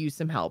 4 could use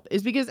some help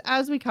is because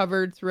as we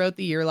covered throughout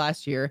the year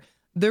last year,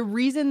 the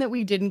reason that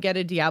we didn't get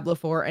a Diablo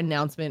 4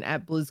 announcement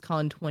at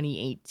BlizzCon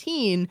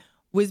 2018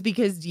 was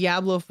because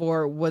Diablo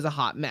 4 was a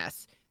hot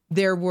mess.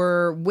 There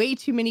were way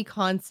too many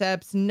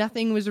concepts.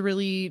 Nothing was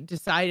really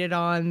decided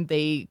on.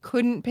 They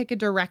couldn't pick a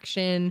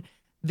direction.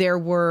 There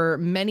were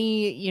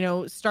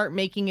many, start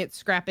making it,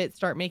 scrap it,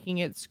 start making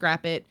it,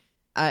 scrap it,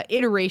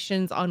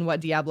 iterations on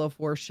what Diablo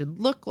 4 should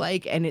look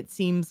like. And it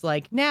seems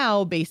like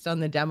now, based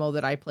on the demo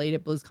that I played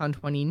at BlizzCon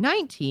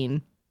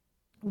 2019,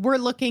 we're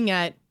looking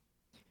at,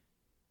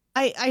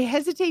 I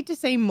hesitate to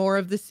say more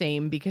of the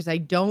same because I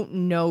don't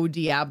know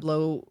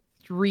Diablo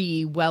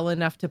 3 well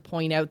enough to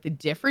point out the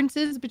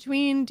differences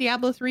between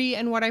Diablo 3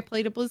 and what I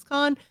played at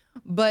BlizzCon,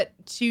 but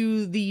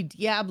to the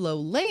Diablo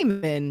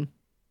layman,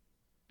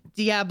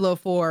 Diablo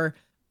 4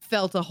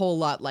 felt a whole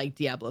lot like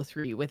Diablo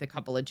 3 with a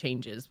couple of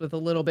changes, with a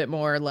little bit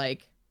more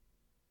like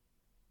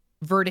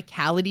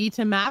verticality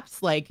to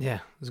maps. Like you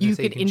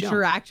could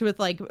interact with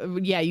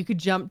you could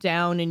jump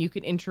down and you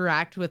could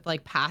interact with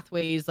like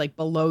pathways like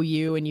below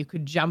you, and you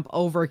could jump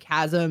over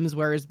chasms,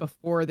 whereas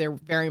before there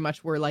very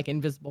much were like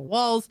invisible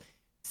walls.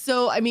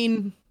 So, I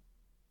mean,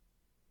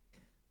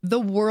 the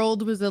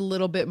world was a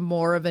little bit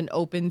more of an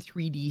open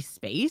 3D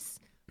space.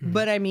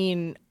 But I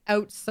mean,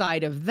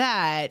 outside of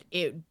that,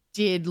 it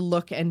did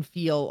look and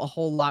feel a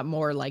whole lot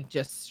more like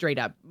just straight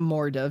up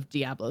more of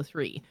Diablo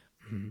 3.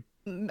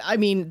 I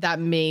mean,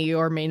 that may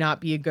or may not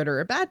be a good or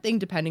a bad thing,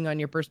 depending on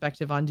your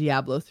perspective on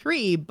Diablo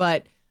 3.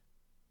 But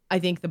I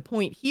think the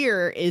point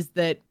here is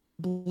that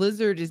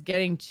Blizzard is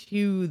getting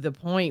to the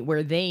point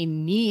where they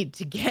need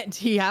to get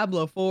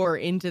Diablo 4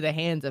 into the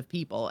hands of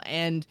people.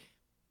 And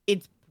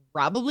it's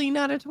probably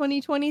not a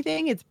 2020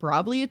 thing. It's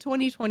probably a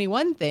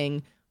 2021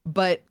 thing,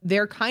 but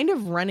they're kind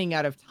of running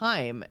out of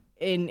time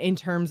in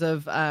terms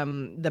of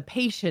the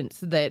patience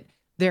that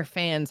their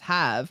fans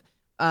have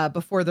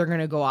before they're going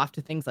to go off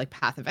to things like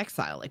Path of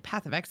Exile. Like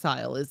Path of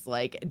Exile is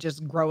like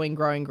just growing.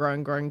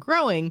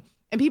 And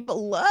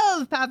people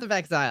love Path of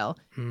Exile.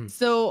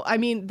 So, I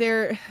mean,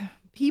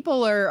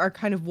 people are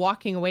kind of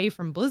walking away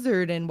from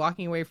Blizzard and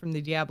walking away from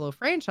the Diablo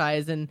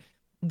franchise, and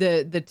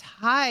the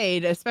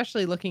tide,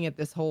 especially looking at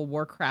this whole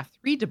Warcraft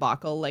 3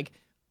 debacle, like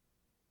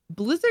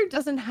Blizzard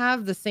doesn't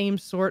have the same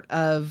sort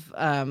of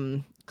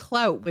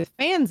clout with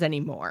fans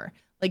anymore.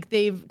 Like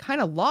they've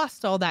kind of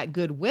lost all that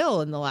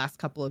goodwill in the last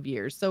couple of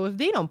years. So if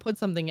they don't put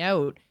something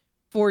out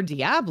for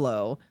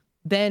Diablo,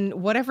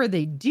 then whatever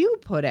they do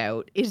put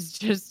out is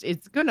just,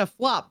 it's going to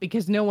flop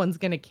because no one's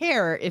going to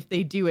care if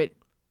they do it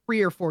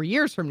 3 or 4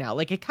 years from now.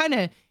 Like it kind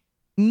of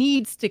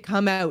needs to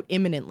come out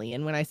imminently.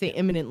 And when I say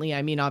imminently,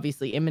 I mean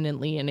obviously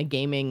imminently in a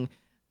gaming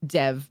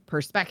dev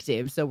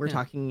perspective. So we're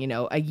talking,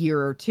 a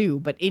year or two,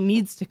 but it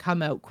needs to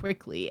come out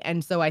quickly.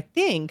 And so I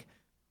think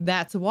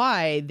that's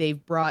why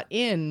they've brought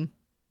in,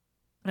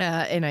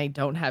 and I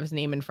don't have his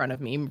name in front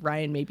of me.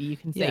 Ryan, maybe you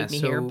can save me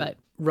here, but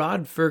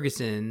Rod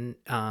Fergusson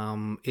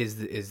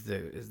is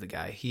the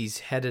guy. He's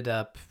headed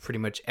up pretty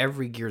much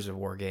every Gears of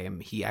War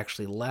game. He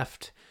actually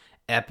left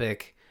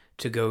Epic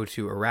to go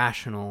to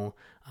Irrational,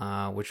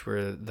 which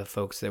were the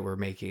folks that were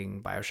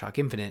making BioShock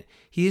Infinite.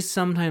 He is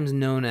sometimes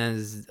known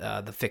as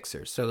the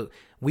Fixer. So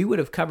we would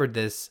have covered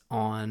this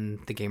on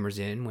The Gamers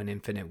Inn when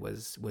Infinite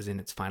was in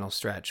its final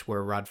stretch,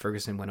 where Rod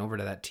Fergusson went over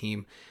to that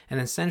team. And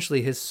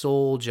essentially his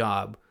sole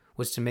job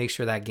was to make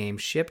sure that game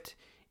shipped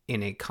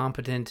in a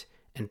competent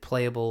and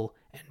playable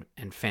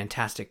and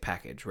fantastic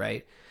package,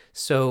 right?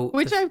 So,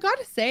 which I've got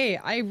to say,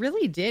 I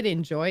really did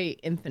enjoy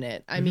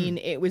Infinite. I mean,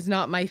 it was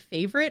not my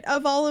favorite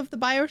of all of the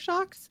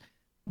BioShocks,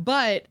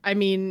 but I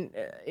mean,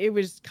 it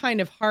was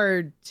kind of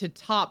hard to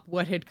top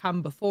what had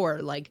come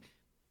before. Like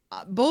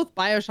both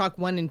BioShock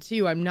 1 and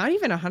 2, I'm not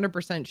even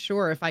 100%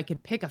 sure if I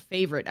could pick a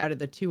favorite out of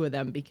the two of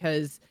them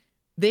because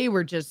they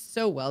were just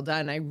so well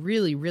done. I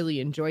really, really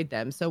enjoyed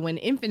them. So when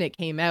Infinite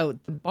came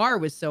out, the bar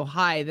was so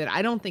high that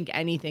I don't think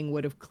anything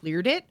would have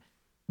cleared it,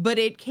 but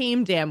it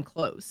came damn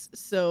close.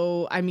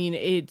 So, I mean,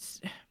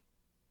 it's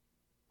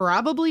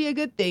probably a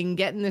good thing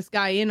getting this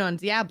guy in on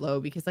Diablo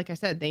because, like I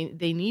said,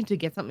 they need to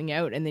get something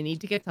out, and they need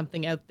to get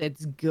something out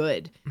that's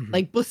good.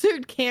 Like,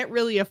 Blizzard can't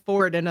really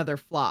afford another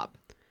flop.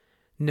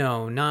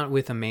 No, not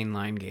with a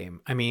mainline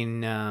game. I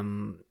mean,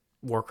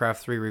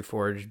 Warcraft 3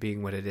 Reforged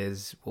being what it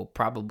is will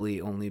probably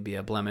only be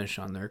a blemish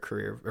on their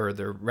career or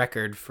their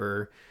record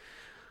for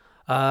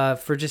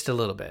just a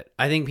little bit.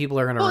 I think people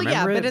are going to remember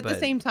yeah, it, but at the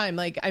same time,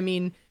 like, I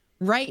mean,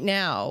 right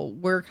now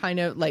we're kind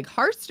of like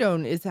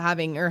Hearthstone is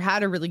having or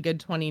had a really good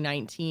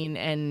 2019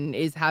 and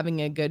is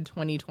having a good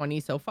 2020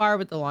 so far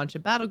with the launch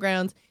of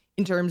Battlegrounds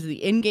in terms of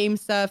the in-game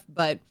stuff,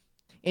 but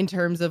in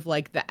terms of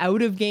like the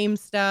out-of-game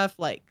stuff,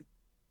 like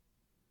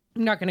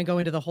I'm not going to go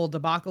into the whole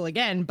debacle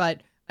again,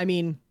 but I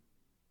mean,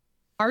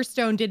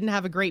 Hearthstone didn't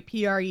have a great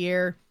PR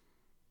year.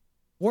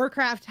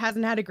 Warcraft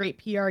hasn't had a great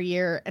PR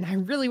year, and I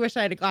really wish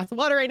I had a glass of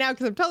water right now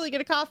because I'm totally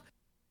going to cough.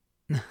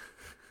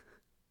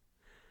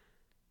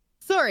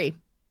 Sorry.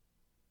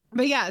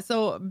 But yeah,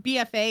 so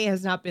BFA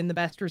has not been the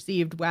best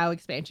received WoW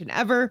expansion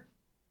ever.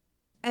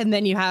 And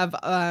then you have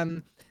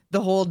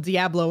the whole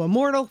Diablo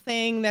Immortal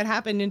thing that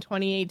happened in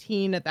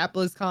 2018 at that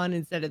BlizzCon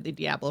instead of the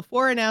Diablo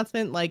 4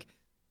 announcement. Like,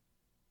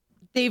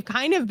 they've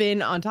kind of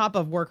been on top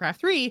of Warcraft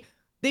 3.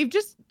 They've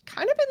just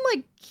kind of been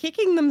like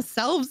kicking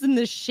themselves in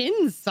the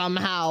shins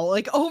somehow,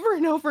 like over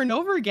and over and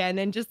over again,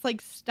 and just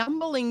like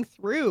stumbling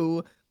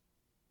through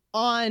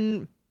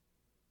on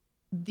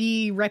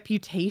the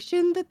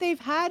reputation that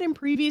they've had in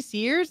previous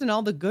years and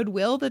all the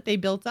goodwill that they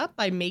built up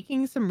by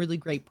making some really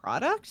great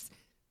products.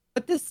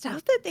 But the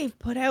stuff that they've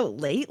put out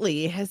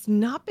lately has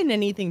not been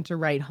anything to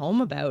write home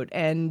about.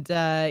 And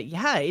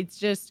yeah, it's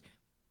just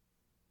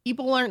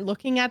people aren't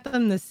looking at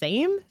them the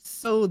same.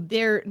 So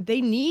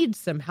they need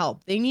some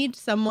help. They need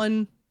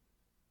someone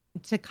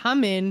to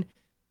come in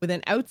with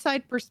an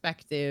outside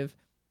perspective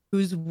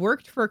who's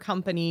worked for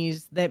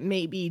companies that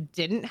maybe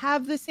didn't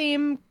have the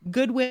same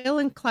goodwill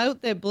and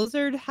clout that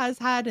Blizzard has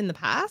had in the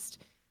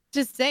past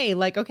to say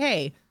like,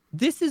 okay,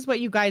 this is what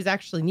you guys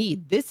actually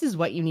need. This is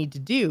what you need to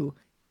do.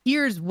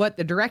 Here's what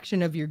the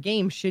direction of your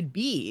game should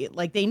be.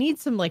 Like, they need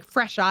some like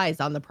fresh eyes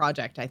on the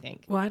project, I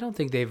think. Well, I don't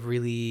think they've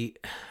really,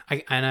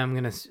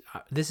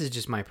 this is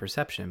just my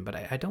perception, but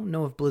I don't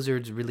know if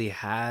Blizzard's really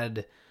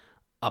had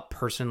a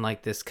person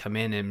like this come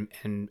in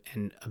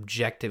and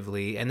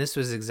objectively, and this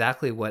was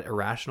exactly what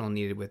Irrational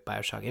needed with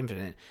BioShock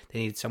Infinite. They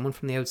needed someone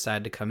from the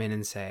outside to come in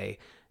and say,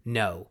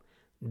 no,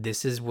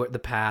 this is what the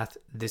path,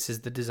 this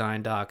is the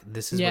design doc,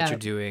 this is what you're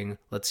doing,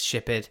 let's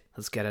ship it,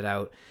 let's get it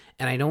out.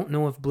 And I don't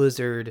know if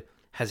Blizzard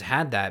has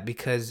had that,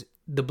 because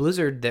the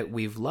Blizzard that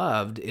we've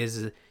loved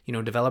is,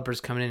 developers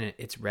coming in,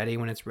 it's ready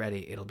when it's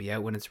ready, it'll be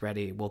out when it's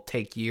ready, it will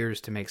take years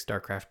to make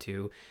StarCraft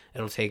 2,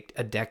 it'll take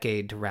a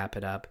decade to wrap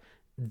it up.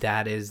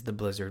 That is the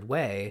Blizzard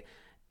way.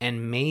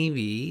 And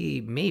maybe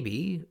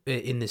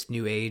in this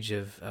new age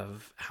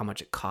of how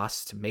much it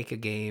costs to make a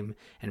game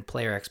and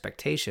player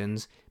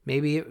expectations,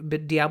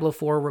 but Diablo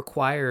 4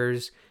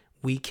 requires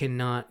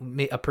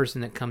a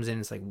person that comes in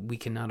and is like, we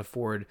cannot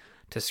afford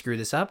to screw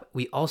this up.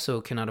 We also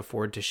cannot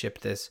afford to ship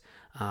this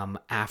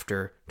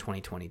after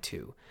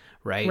 2022,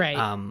 right?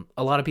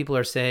 A lot of people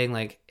are saying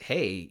like,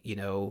 hey,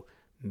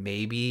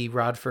 maybe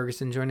Rod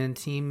Fergusson joining the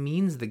team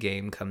means the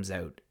game comes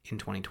out in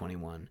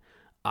 2021.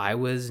 I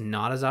was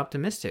not as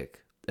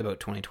optimistic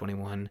about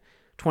 2021.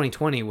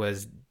 2020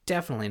 was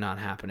definitely not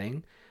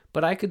happening,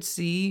 but I could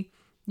see,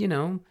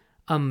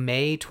 a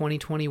May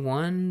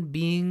 2021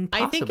 being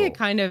possible. I think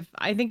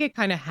it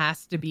kind of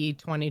has to be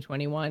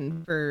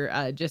 2021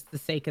 for just the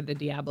sake of the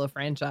Diablo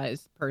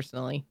franchise,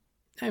 personally.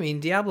 I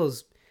mean,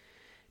 Diablo's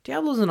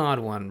an odd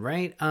one,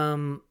 right?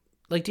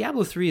 Like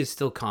Diablo 3 is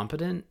still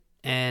competent,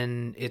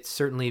 and it's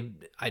certainly,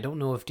 I don't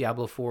know if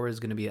Diablo 4 is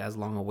going to be as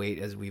long a wait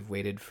as we've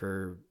waited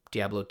for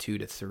Diablo 2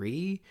 to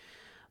 3,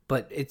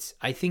 but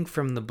I think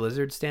from the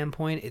Blizzard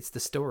standpoint, it's the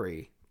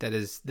story that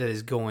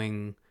is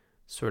going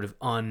sort of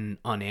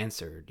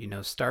unanswered.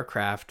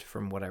 StarCraft,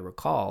 from what I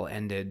recall,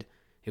 ended,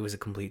 it was a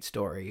complete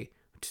story,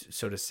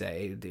 so to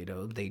say.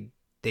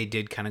 They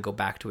did kind of go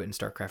back to it in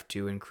StarCraft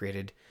 2 and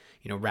created,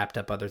 wrapped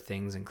up other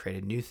things and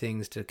created new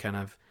things to kind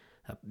of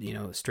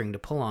string to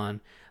pull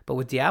on. But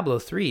with Diablo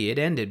 3, it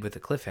ended with a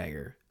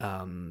cliffhanger,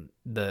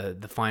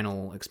 the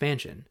final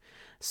expansion.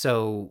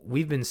 So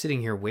we've been sitting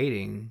here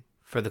waiting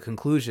for the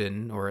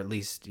conclusion, or at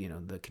least,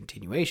 the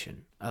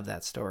continuation of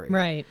that story.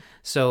 Right.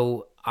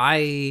 So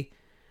I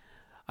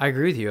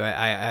agree with you.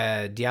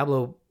 I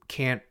Diablo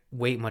can't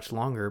wait much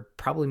longer,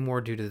 probably more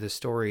due to the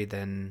story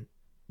than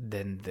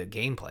the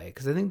gameplay,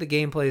 because I think the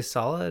gameplay is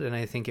solid, and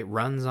I think it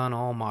runs on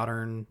all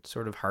modern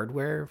sort of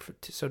hardware,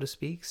 so to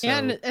speak. So, yeah,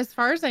 and as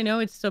far as I know,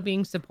 it's still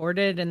being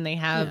supported, and they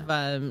have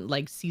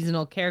like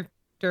seasonal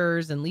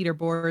characters and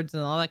leaderboards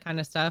and all that kind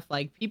of stuff.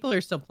 Like, people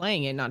are still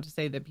playing it, not to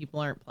say that people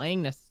aren't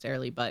playing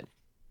necessarily, but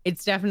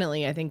it's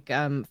definitely, I think,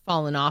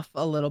 fallen off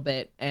a little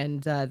bit,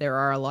 and there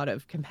are a lot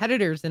of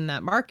competitors in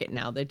that market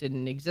now that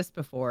didn't exist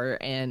before,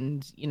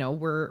 and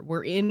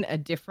we're in a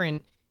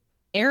different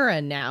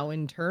era now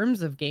in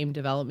terms of game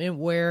development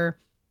where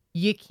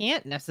you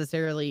can't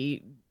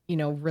necessarily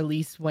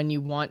release when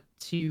you want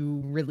to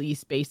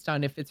release based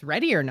on if it's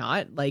ready or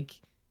not. Like,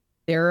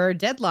 there are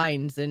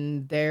deadlines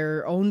and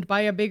they're owned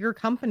by a bigger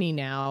company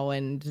now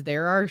and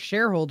there are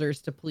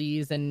shareholders to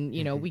please, and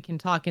Mm-hmm. we can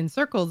talk in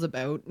circles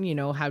about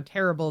how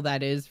terrible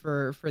that is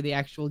for the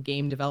actual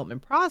game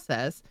development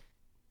process,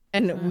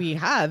 and we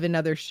have in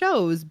other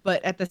shows,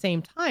 but at the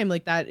same time,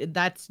 like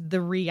that's the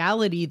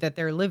reality that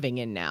they're living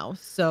in now.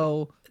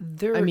 So I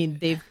They're mean,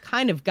 they've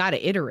kind of got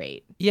to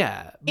iterate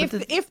yeah,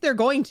 but if they're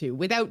going to,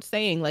 without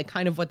saying like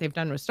kind of what they've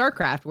done with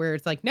StarCraft, where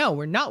it's like, no,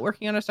 we're not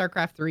working on a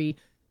StarCraft 3.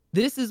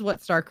 This is what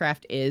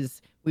StarCraft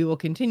is. We will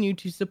continue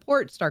to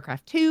support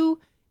StarCraft 2.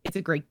 It's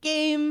a great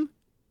game.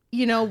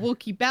 We'll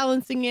keep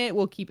balancing it.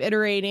 We'll keep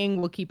iterating.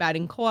 We'll keep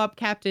adding co-op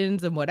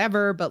captains and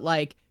whatever. But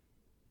like,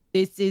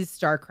 this is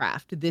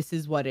StarCraft. This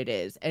is what it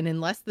is. And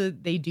unless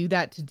they do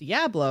that to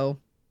Diablo,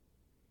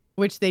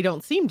 which they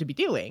don't seem to be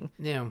doing,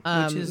 yeah,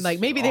 which is like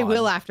maybe they odd.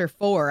 will after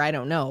 4. I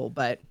don't know,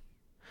 but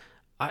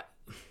I,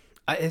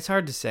 it's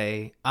hard to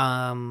say.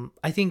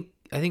 I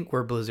think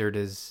where Blizzard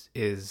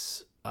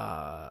is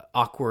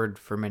awkward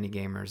for many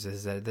gamers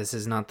is that this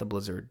is not the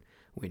Blizzard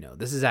we know.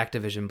 This is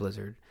Activision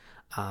Blizzard.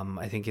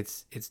 I think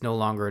it's no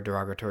longer a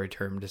derogatory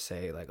term to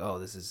say like, oh,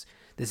 this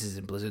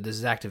isn't Blizzard. This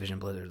is Activision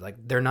Blizzard. Like,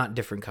 they're not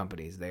different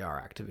companies. They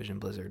are Activision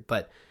Blizzard.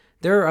 But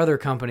there are other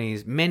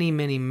companies, many,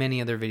 many,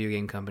 many other video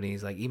game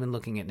companies. Like even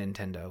looking at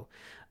Nintendo,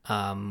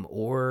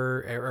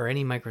 or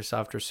any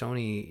Microsoft or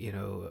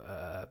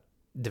Sony,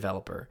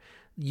 developer.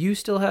 You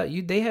still have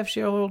they have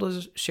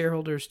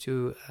shareholders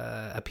to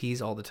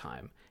appease all the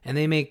time, and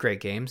they make great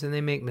games and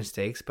they make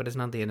mistakes, but it's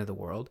not the end of the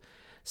world.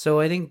 So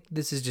I think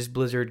this is just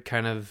Blizzard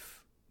kind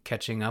of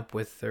catching up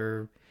with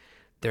their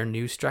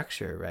new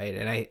structure, right?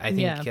 And I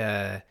think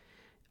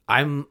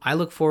I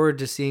look forward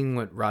to seeing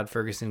what Rod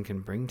Fergusson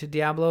can bring to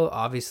Diablo.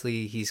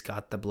 Obviously, he's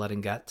got the blood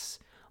and guts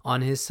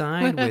on his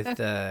side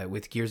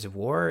with Gears of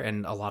War,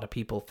 and a lot of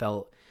people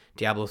felt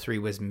Diablo 3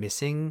 was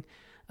missing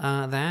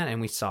that,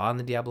 and we saw in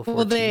the Diablo 4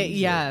 well,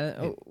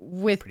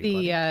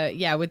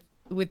 with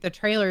with the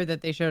trailer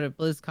that they showed at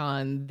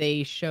BlizzCon,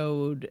 they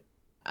showed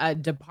a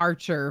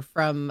departure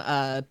from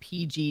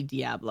PG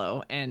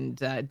Diablo, and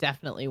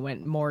definitely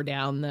went more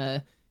down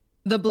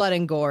the blood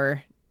and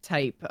gore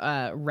type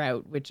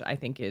route, which I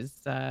think is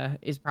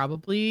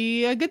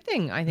probably a good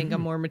thing. I think a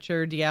more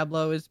mature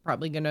Diablo is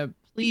probably going to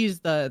please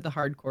the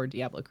hardcore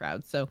Diablo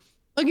crowd. So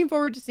looking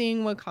forward to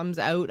seeing what comes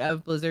out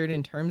of Blizzard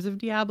in terms of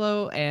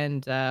Diablo,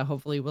 and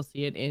hopefully we'll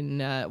see it in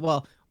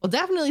we'll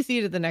definitely see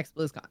it at the next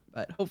BlizzCon,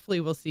 but hopefully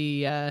we'll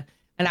see an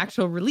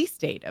actual release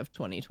date of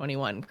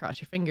 2021.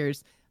 Cross your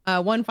fingers.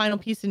 One final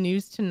piece of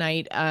news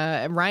tonight.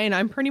 Ryan,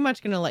 I'm pretty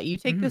much going to let you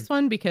take this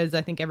one because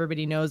I think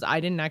everybody knows I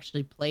didn't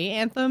actually play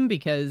Anthem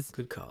because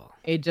good call.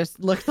 It just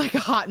looked like a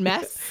hot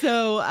mess.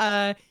 So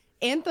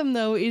Anthem,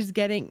 though, is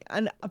getting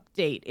an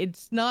update.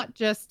 It's not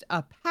just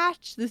a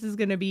patch. This is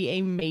going to be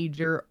a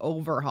major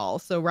overhaul.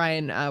 So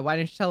Ryan, why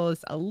don't you tell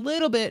us a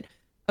little bit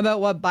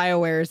about what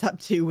BioWare is up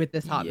to with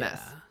this hot mess?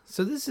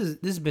 So this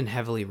has been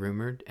heavily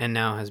rumored and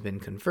now has been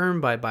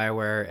confirmed by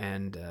BioWare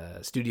and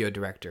studio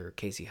director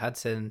Casey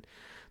Hudson,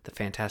 the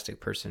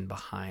fantastic person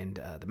behind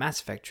the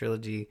Mass Effect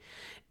trilogy.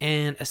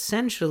 And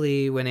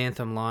essentially, when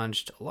Anthem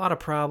launched, a lot of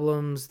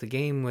problems. The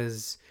game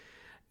was,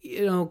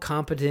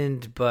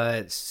 competent,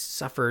 but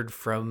suffered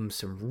from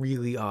some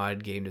really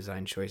odd game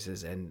design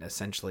choices and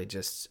essentially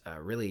just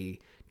a really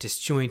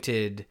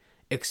disjointed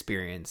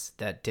experience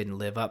that didn't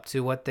live up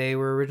to what they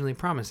were originally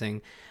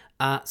promising.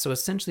 So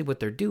essentially what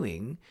they're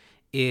doing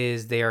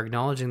is they are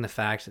acknowledging the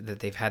fact that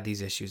they've had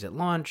these issues at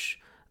launch.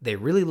 They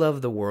really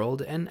love the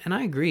world, and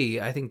I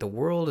agree. I think the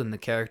world and the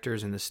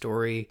characters and the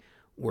story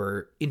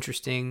were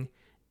interesting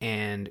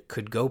and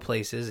could go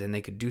places, and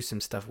they could do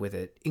some stuff with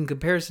it. In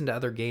comparison to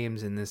other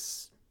games in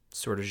this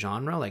sort of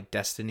genre, like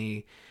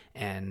Destiny,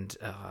 and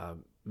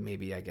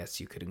maybe I guess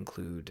you could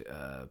include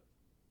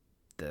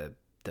the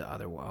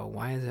other.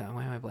 Why am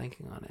I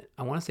blanking on it?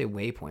 I want to say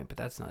Waypoint, but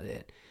that's not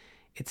it.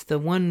 It's the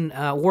one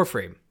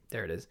Warframe.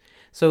 There it is.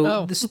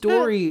 So the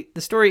story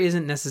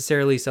isn't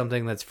necessarily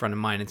something that's front of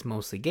mind. It's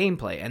mostly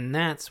gameplay, and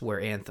that's where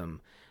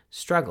Anthem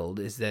struggled.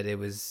 Is that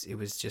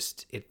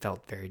it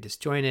felt very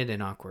disjointed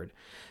and awkward.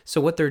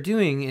 So what they're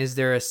doing is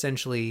they're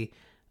essentially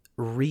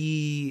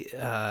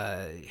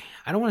I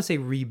don't want to say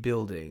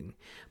rebuilding,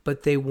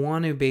 but they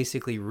want to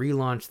basically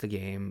relaunch the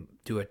game,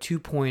 do a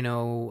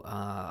 2.0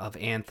 of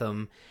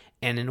Anthem,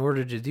 and in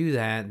order to do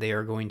that, they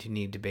are going to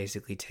need to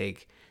basically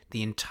take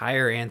the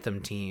entire Anthem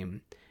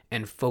team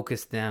and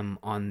focus them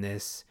on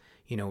this,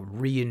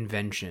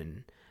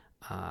 reinvention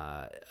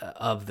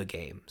of the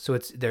game. So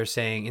they're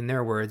saying, in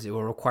their words, it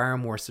will require a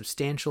more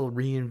substantial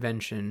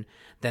reinvention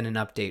than an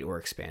update or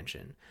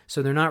expansion.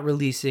 So they're not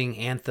releasing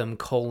Anthem :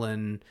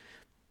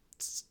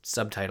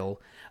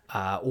 subtitle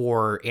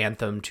or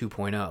Anthem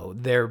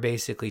 2.0. They're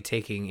basically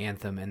taking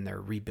Anthem and they're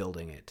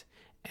rebuilding it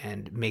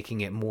and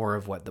making it more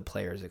of what the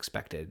players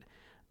expected.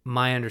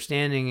 My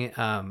understanding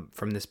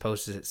from this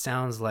post is it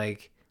sounds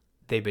like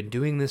they've been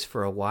doing this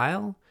for a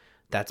while.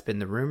 That's been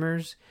the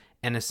rumors.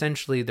 And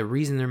essentially the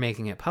reason they're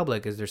making it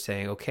public is they're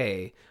saying,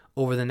 okay,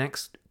 over the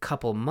next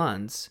couple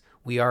months,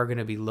 we are going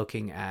to be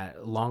looking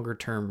at longer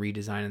term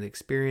redesign of the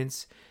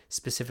experience,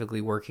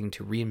 specifically working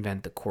to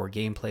reinvent the core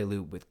gameplay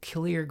loop with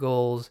clear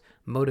goals,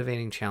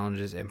 motivating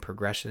challenges, and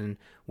progression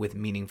with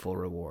meaningful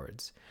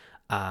rewards.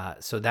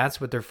 So that's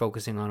what they're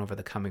focusing on over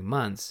the coming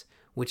months,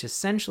 which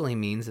essentially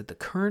means that the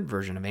current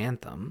version of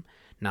Anthem,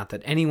 not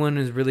that anyone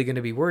is really going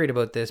to be worried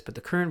about this, but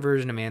the current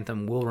version of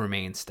Anthem will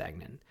remain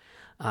stagnant.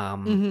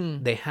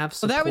 They have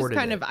supported that was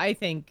kind it. of, I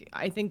think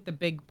the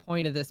big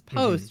point of this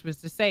post was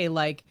to say,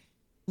 like,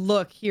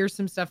 look, here's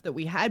some stuff that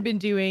we had been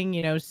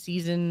doing,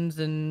 seasons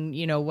and,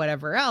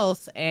 whatever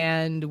else.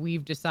 And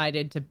we've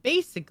decided to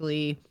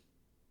basically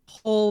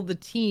pull the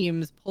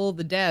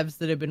devs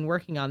that have been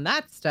working on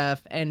that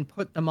stuff and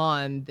put them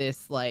on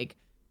this like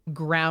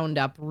ground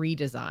up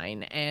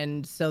redesign.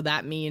 And so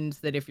that means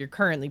that if you're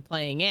currently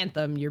playing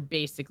Anthem, you're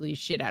basically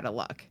shit out of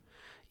luck.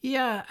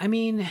 Yeah, I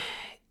mean,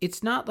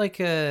 it's not like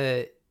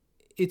they're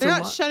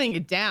not shutting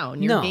it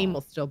down. Your game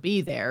will still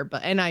be there,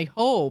 and I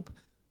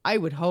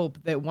would hope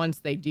that once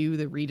they do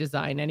the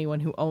redesign,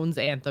 anyone who owns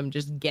Anthem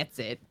just gets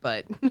it.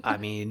 But I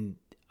mean,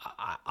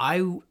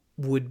 I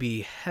would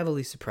be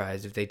heavily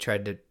surprised if they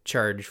tried to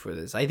charge for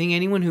this. I think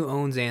anyone who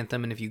owns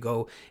Anthem, and if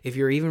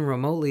you're even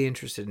remotely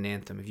interested in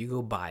Anthem, if you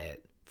go buy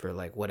it for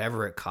like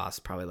whatever it costs,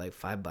 probably like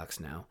 $5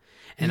 now,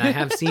 and I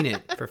have seen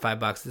it for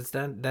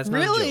 $5. That's not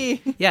really a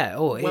joke. Yeah.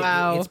 Oh,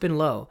 wow. It's been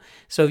low.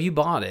 So if you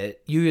bought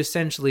it, you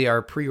essentially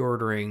are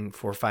pre-ordering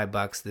for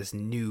 $5 this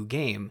new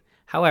game.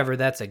 However,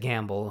 that's a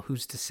gamble.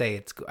 Who's to say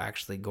it's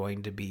actually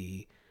going to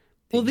be?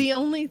 Well, the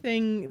only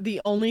thing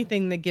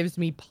that gives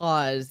me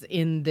pause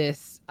in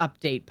this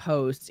update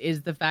post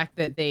is the fact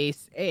that they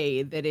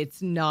say that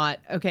it's not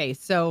okay.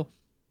 So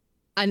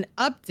an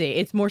update,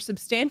 it's more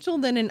substantial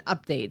than an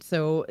update.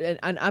 So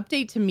an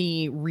update to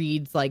me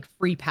reads like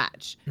free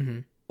patch. Mm-hmm.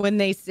 When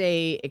they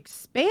say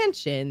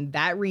expansion,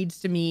 that reads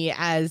to me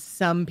as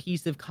some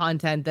piece of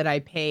content that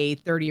I pay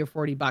 $30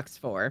 or $40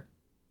 for.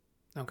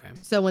 Okay.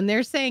 So when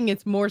they're saying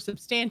it's more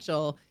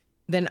substantial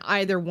than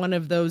either one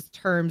of those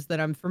terms that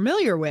I'm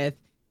familiar with,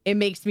 it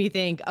makes me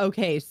think,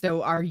 okay,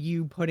 so are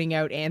you putting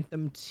out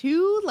Anthem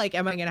 2? Like,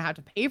 am I going to have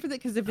to pay for that?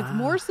 Because if it's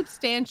more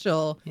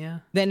substantial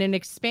than an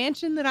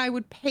expansion that I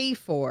would pay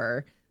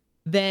for,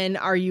 then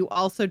are you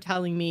also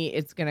telling me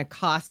it's going to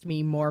cost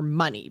me more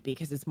money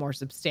because it's more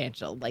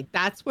substantial? Like,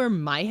 that's where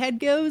my head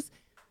goes.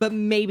 But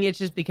maybe it's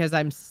just because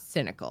I'm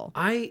cynical.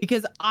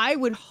 Because I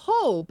would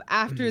hope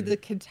after the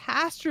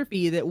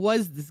catastrophe that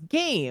was this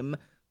game,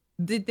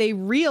 that they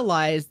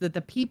realize that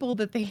the people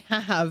that they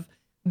have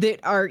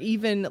that are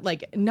even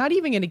like not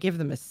even going to give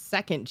them a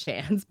second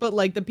chance, but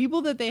like the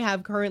people that they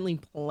have currently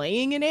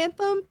playing an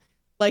Anthem,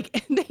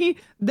 like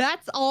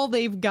that's all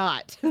they've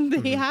got.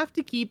 They have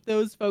to keep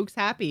those folks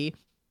happy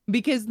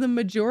because the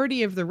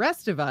majority of the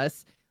rest of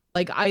us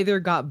like either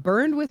got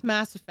burned with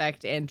Mass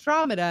Effect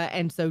Andromeda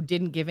and so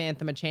didn't give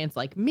Anthem a chance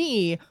like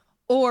me,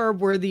 or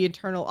were the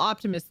eternal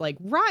optimists like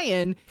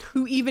Ryan,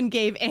 who even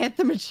gave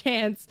Anthem a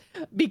chance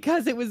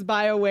because it was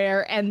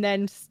BioWare and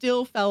then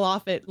still fell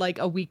off it like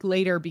a week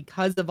later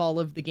because of all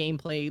of the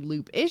gameplay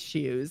loop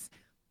issues.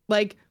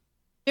 Like,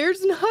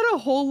 there's not a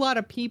whole lot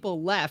of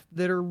people left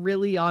that are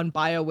really on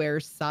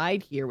BioWare's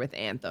side here with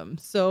Anthem.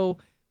 So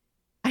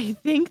I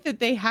think that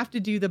they have to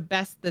do the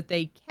best that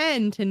they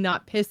can to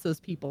not piss those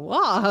people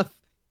off.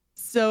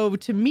 So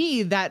to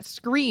me, that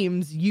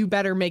screams, you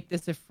better make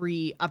this a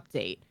free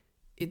update.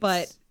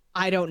 But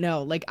I don't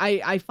know. Like,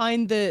 I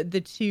find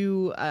the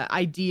two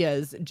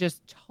ideas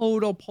just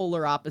total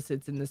polar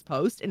opposites in this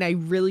post. And I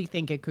really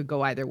think it could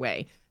go either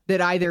way. That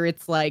either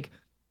it's like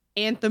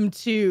Anthem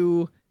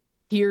 2,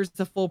 here's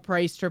the full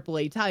price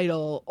AAA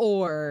title,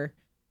 or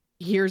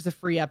here's a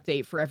free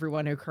update for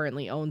everyone who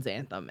currently owns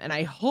Anthem. And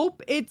I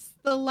hope it's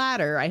the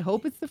latter. I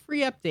hope it's the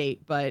free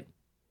update, but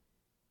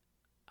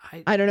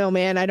I don't know,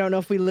 man. I don't know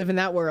if we live in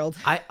that world.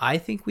 I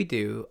think we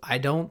do. I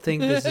don't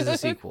think this is a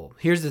sequel.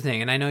 Here's the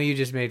thing, and I know you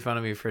just made fun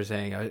of me for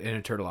saying an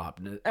eternal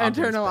optimist.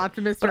 Eternal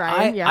optimist, but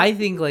Ryan. I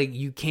think like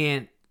you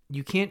can't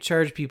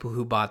charge people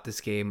who bought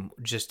this game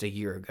just a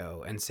year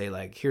ago and say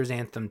like, here's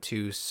Anthem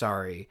 2,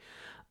 sorry.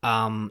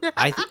 That's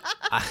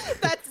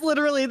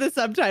literally the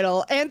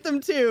subtitle.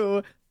 Anthem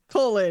 2,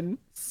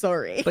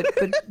 sorry.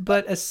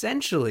 but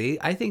essentially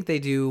I think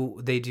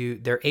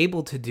they're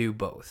able to do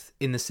both,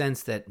 in the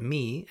sense that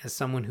me, as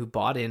someone who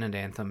bought in an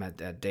Anthem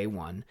at day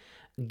one,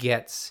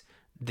 gets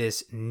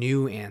this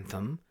new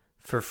Anthem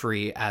for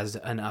free as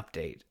an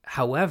update.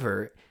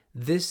 However,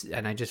 this,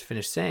 and I just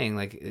finished saying,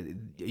 like,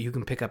 you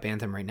can pick up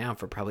Anthem right now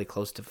for probably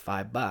close to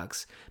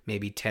 $5,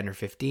 maybe 10 or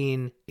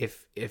 15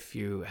 if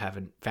you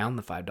haven't found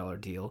the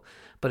 $5 deal.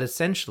 But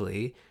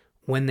essentially,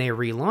 when they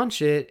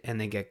relaunch it and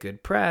they get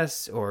good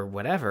press or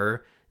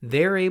whatever,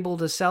 they're able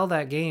to sell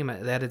that game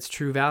at its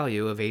true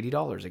value of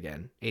 $80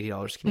 again,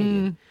 $80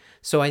 Canadian.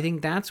 So I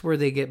think that's where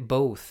they get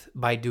both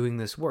by doing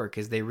this work,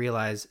 is they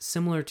realize,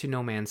 similar to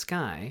No Man's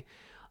Sky,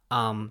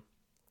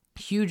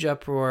 huge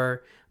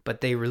uproar,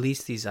 but they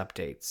release these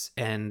updates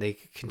and they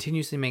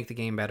continuously make the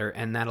game better,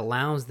 and that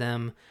allows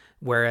them,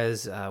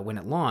 whereas when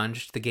it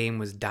launched, the game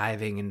was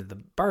diving into the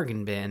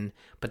bargain bin,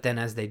 but then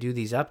as they do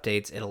these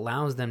updates, it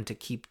allows them to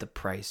keep the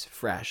price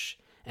fresh,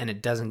 and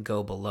it doesn't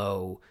go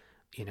below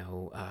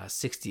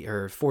 60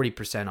 or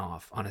 40%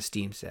 off on a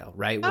Steam sale,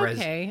 right? Whereas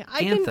okay,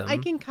 Anthem, I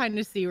can kind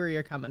of see where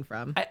you're coming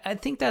from. I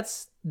think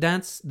that's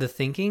the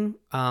thinking,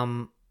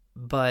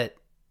 but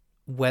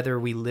whether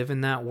we live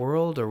in that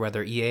world or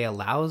whether EA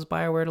allows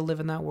BioWare to live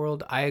in that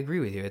world, I agree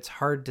with you. It's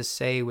hard to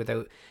say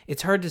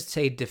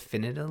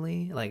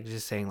definitively, like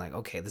just saying like,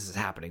 okay, this is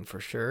happening for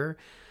sure.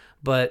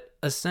 But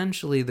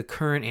essentially the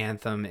current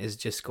Anthem is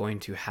just going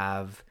to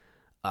have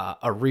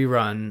a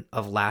rerun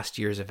of last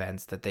year's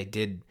events that they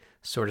did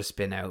sort of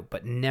spin out,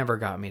 but never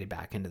got made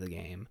back into the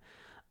game.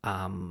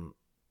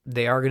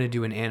 They are going to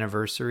do an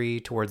anniversary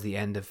towards the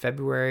end of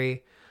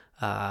February.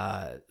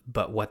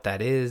 But what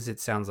that is, it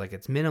sounds like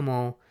it's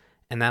minimal,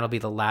 and that'll be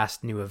the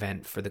last new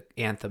event for the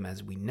Anthem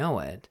as we know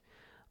it.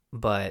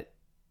 But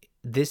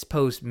this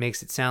post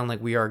makes it sound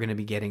like we are going to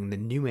be getting the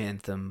new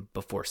Anthem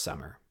before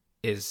summer,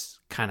 is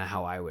kind of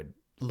how I would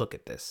look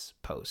at this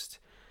post.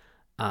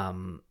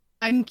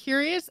 I'm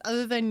curious,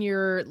 other than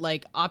your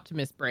like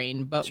optimist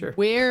brain, but Sure.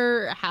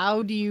 where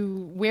do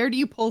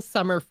you pull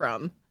summer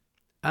from?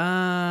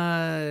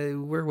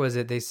 Where was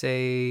it? They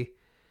say,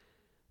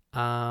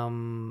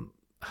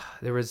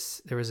 there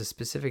was a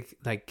specific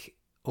like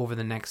over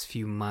the next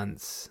few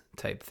months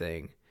type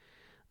thing.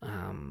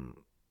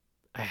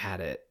 I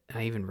had it.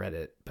 I even read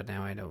it, but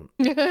now I don't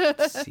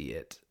see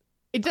it.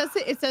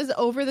 It says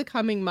over the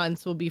coming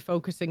months we'll be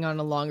focusing on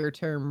a longer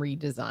term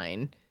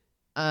redesign.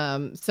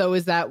 So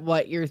is that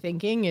what you're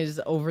thinking? Is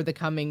over the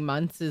coming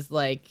months is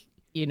like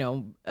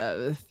 3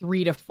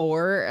 to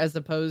 4 as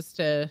opposed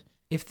to.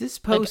 If this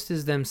post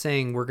is them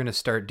saying we're going to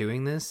start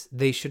doing this,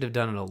 they should have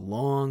done it a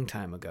long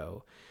time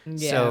ago.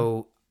 Yeah.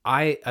 So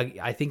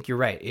I think you're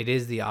right. It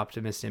is the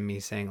optimist in me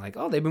saying like,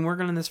 oh, they've been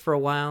working on this for a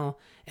while,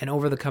 and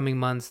over the coming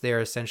months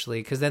they're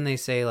essentially, because then they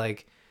say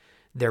like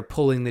they're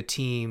pulling the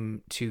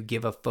team to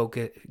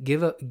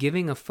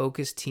giving a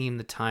focused team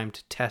the time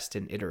to test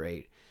and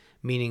iterate,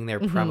 meaning they're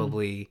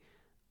probably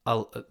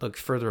look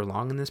further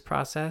along in this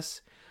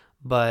process.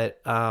 But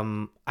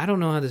I don't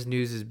know how this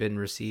news has been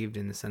received,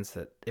 in the sense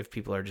that if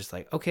people are just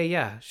like, okay,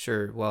 yeah,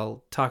 sure,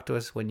 well, talk to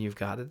us when you've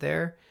got it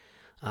there.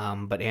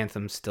 But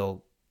Anthem's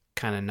still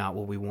kind of not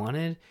what we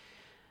wanted.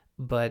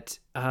 But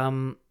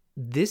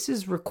this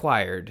is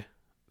required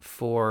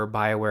for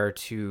BioWare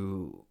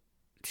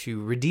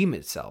to redeem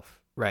itself,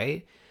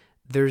 right?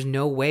 There's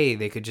no way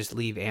they could just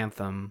leave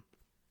Anthem,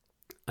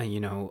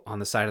 on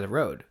the side of the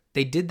road.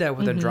 They did that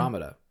with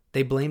Andromeda.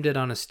 They blamed it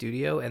on a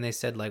studio, and they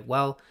said like,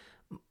 well,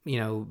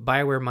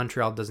 BioWare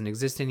Montreal doesn't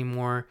exist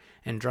anymore.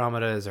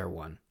 Andromeda is our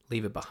one.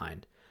 Leave it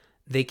behind.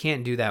 They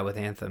can't do that with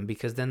Anthem,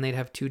 because then they'd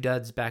have 2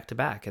 duds back to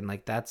back, and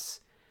like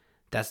that's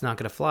not going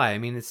to fly. I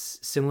mean, it's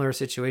similar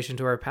situation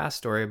to our past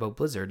story about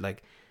Blizzard.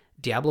 Like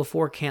Diablo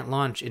 4 can't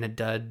launch in a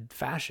dud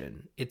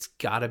fashion. It's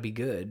got to be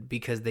good,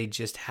 because they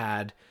just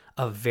had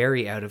a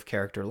very out of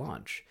character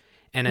launch.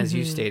 And as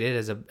you stated,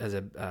 as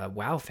a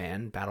WoW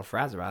fan, Battle for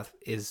Azeroth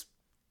is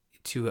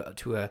to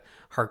a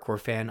hardcore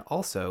fan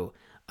also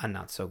a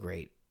not so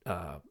great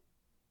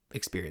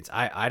experience.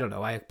 I don't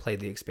know. I played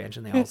the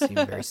expansion. They all seem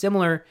very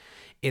similar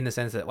in the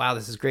sense that, wow,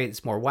 this is great.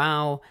 It's more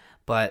WoW,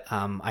 but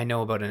I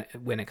know about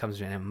when it comes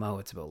to an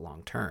MMO, it's about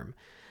long term.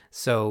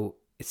 So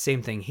it's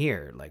same thing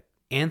here. Like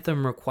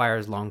Anthem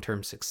requires long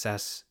term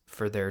success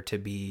for there to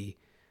be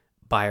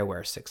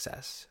BioWare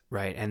success,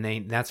 right?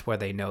 And that's where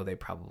they know they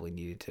probably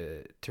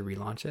needed to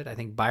relaunch it. I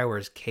think BioWare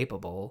is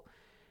capable,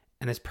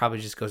 and this probably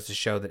just goes to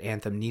show that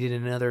Anthem needed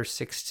another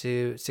 6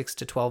 to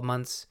 12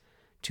 months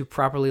to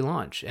properly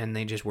launch, and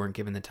they just weren't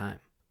given the time.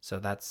 So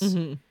that's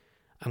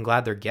I'm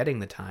glad they're getting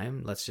the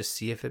time. Let's just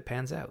see if it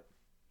pans out.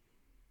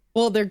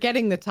 Well, they're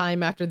getting the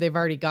time after they've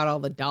already got all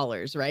the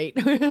dollars, right?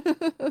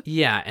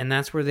 Yeah, and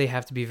that's where they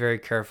have to be very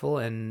careful.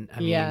 And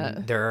I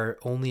mean, there are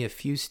only a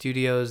few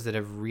studios that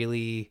have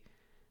really,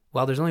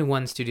 well, there's only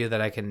one studio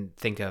that I can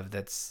think of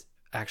that's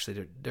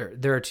actually,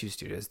 there are 2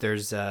 studios.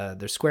 There's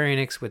Square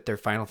Enix with their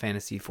Final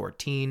Fantasy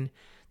 14.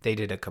 They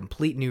did a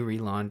complete new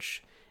relaunch,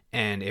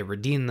 and it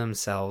redeemed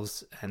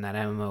themselves, and that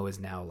MMO is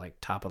now like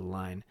top of the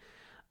line.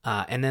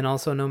 And then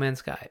also No Man's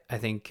Sky. I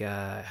think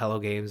Hello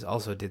Games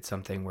also did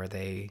something where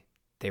they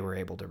were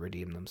able to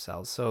redeem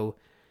themselves. So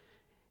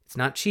it's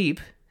not cheap.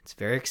 It's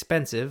very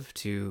expensive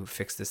to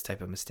fix this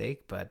type of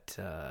mistake, but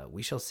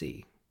we shall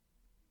see.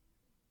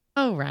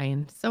 Oh,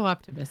 Ryan, so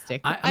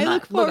optimistic. I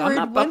look forward.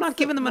 I'm not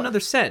giving them another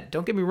cent.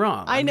 Don't get me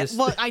wrong. I know.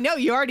 Well, I know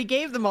you already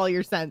gave them all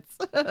your cents.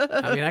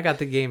 I mean, I got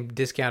the game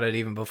discounted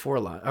even before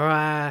launch. Or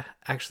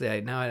actually,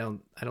 I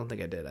don't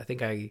think I did. I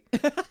think I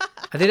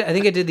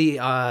did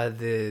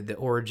the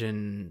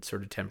Origin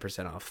sort of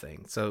 10% off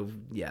thing. So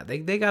yeah,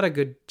 they got a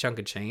good chunk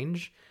of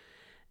change,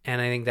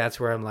 and I think that's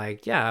where I'm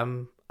like, yeah,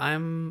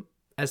 I'm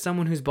as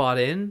someone who's bought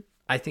in,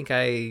 I think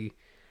I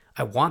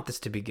want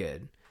this to be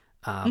good.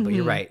 But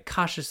you're right.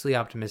 Cautiously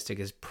optimistic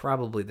is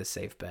probably the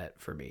safe bet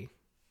for me.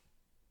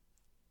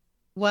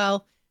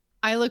 Well,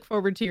 I look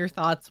forward to your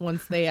thoughts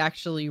once they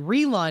actually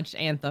relaunch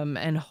Anthem,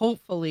 and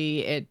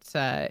hopefully it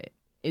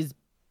is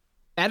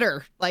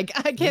better. Like,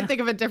 I can't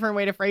think of a different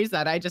way to phrase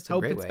that. I just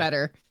hope it's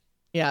better.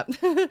 Yeah.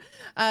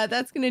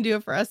 That's going to do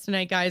it for us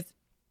tonight, guys.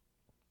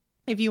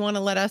 If you want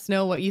to let us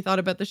know what you thought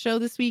about the show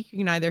this week, you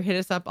can either hit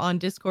us up on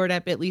Discord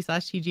at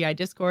bit.ly/TGI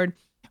Discord,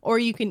 or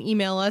you can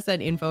email us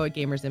at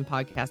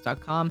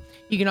info@gamersinpodcast.com.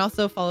 You can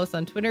also follow us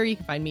on Twitter. You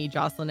can find me,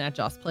 Jocelyn, at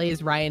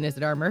JossPlays, Ryan is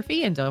at R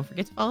Murphy, and don't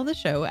forget to follow the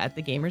show at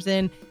The Gamers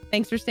Inn.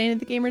 Thanks for staying at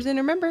The Gamers Inn.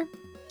 Remember,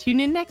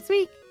 tune in next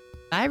week.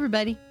 Bye,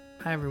 everybody.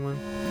 Bye, everyone.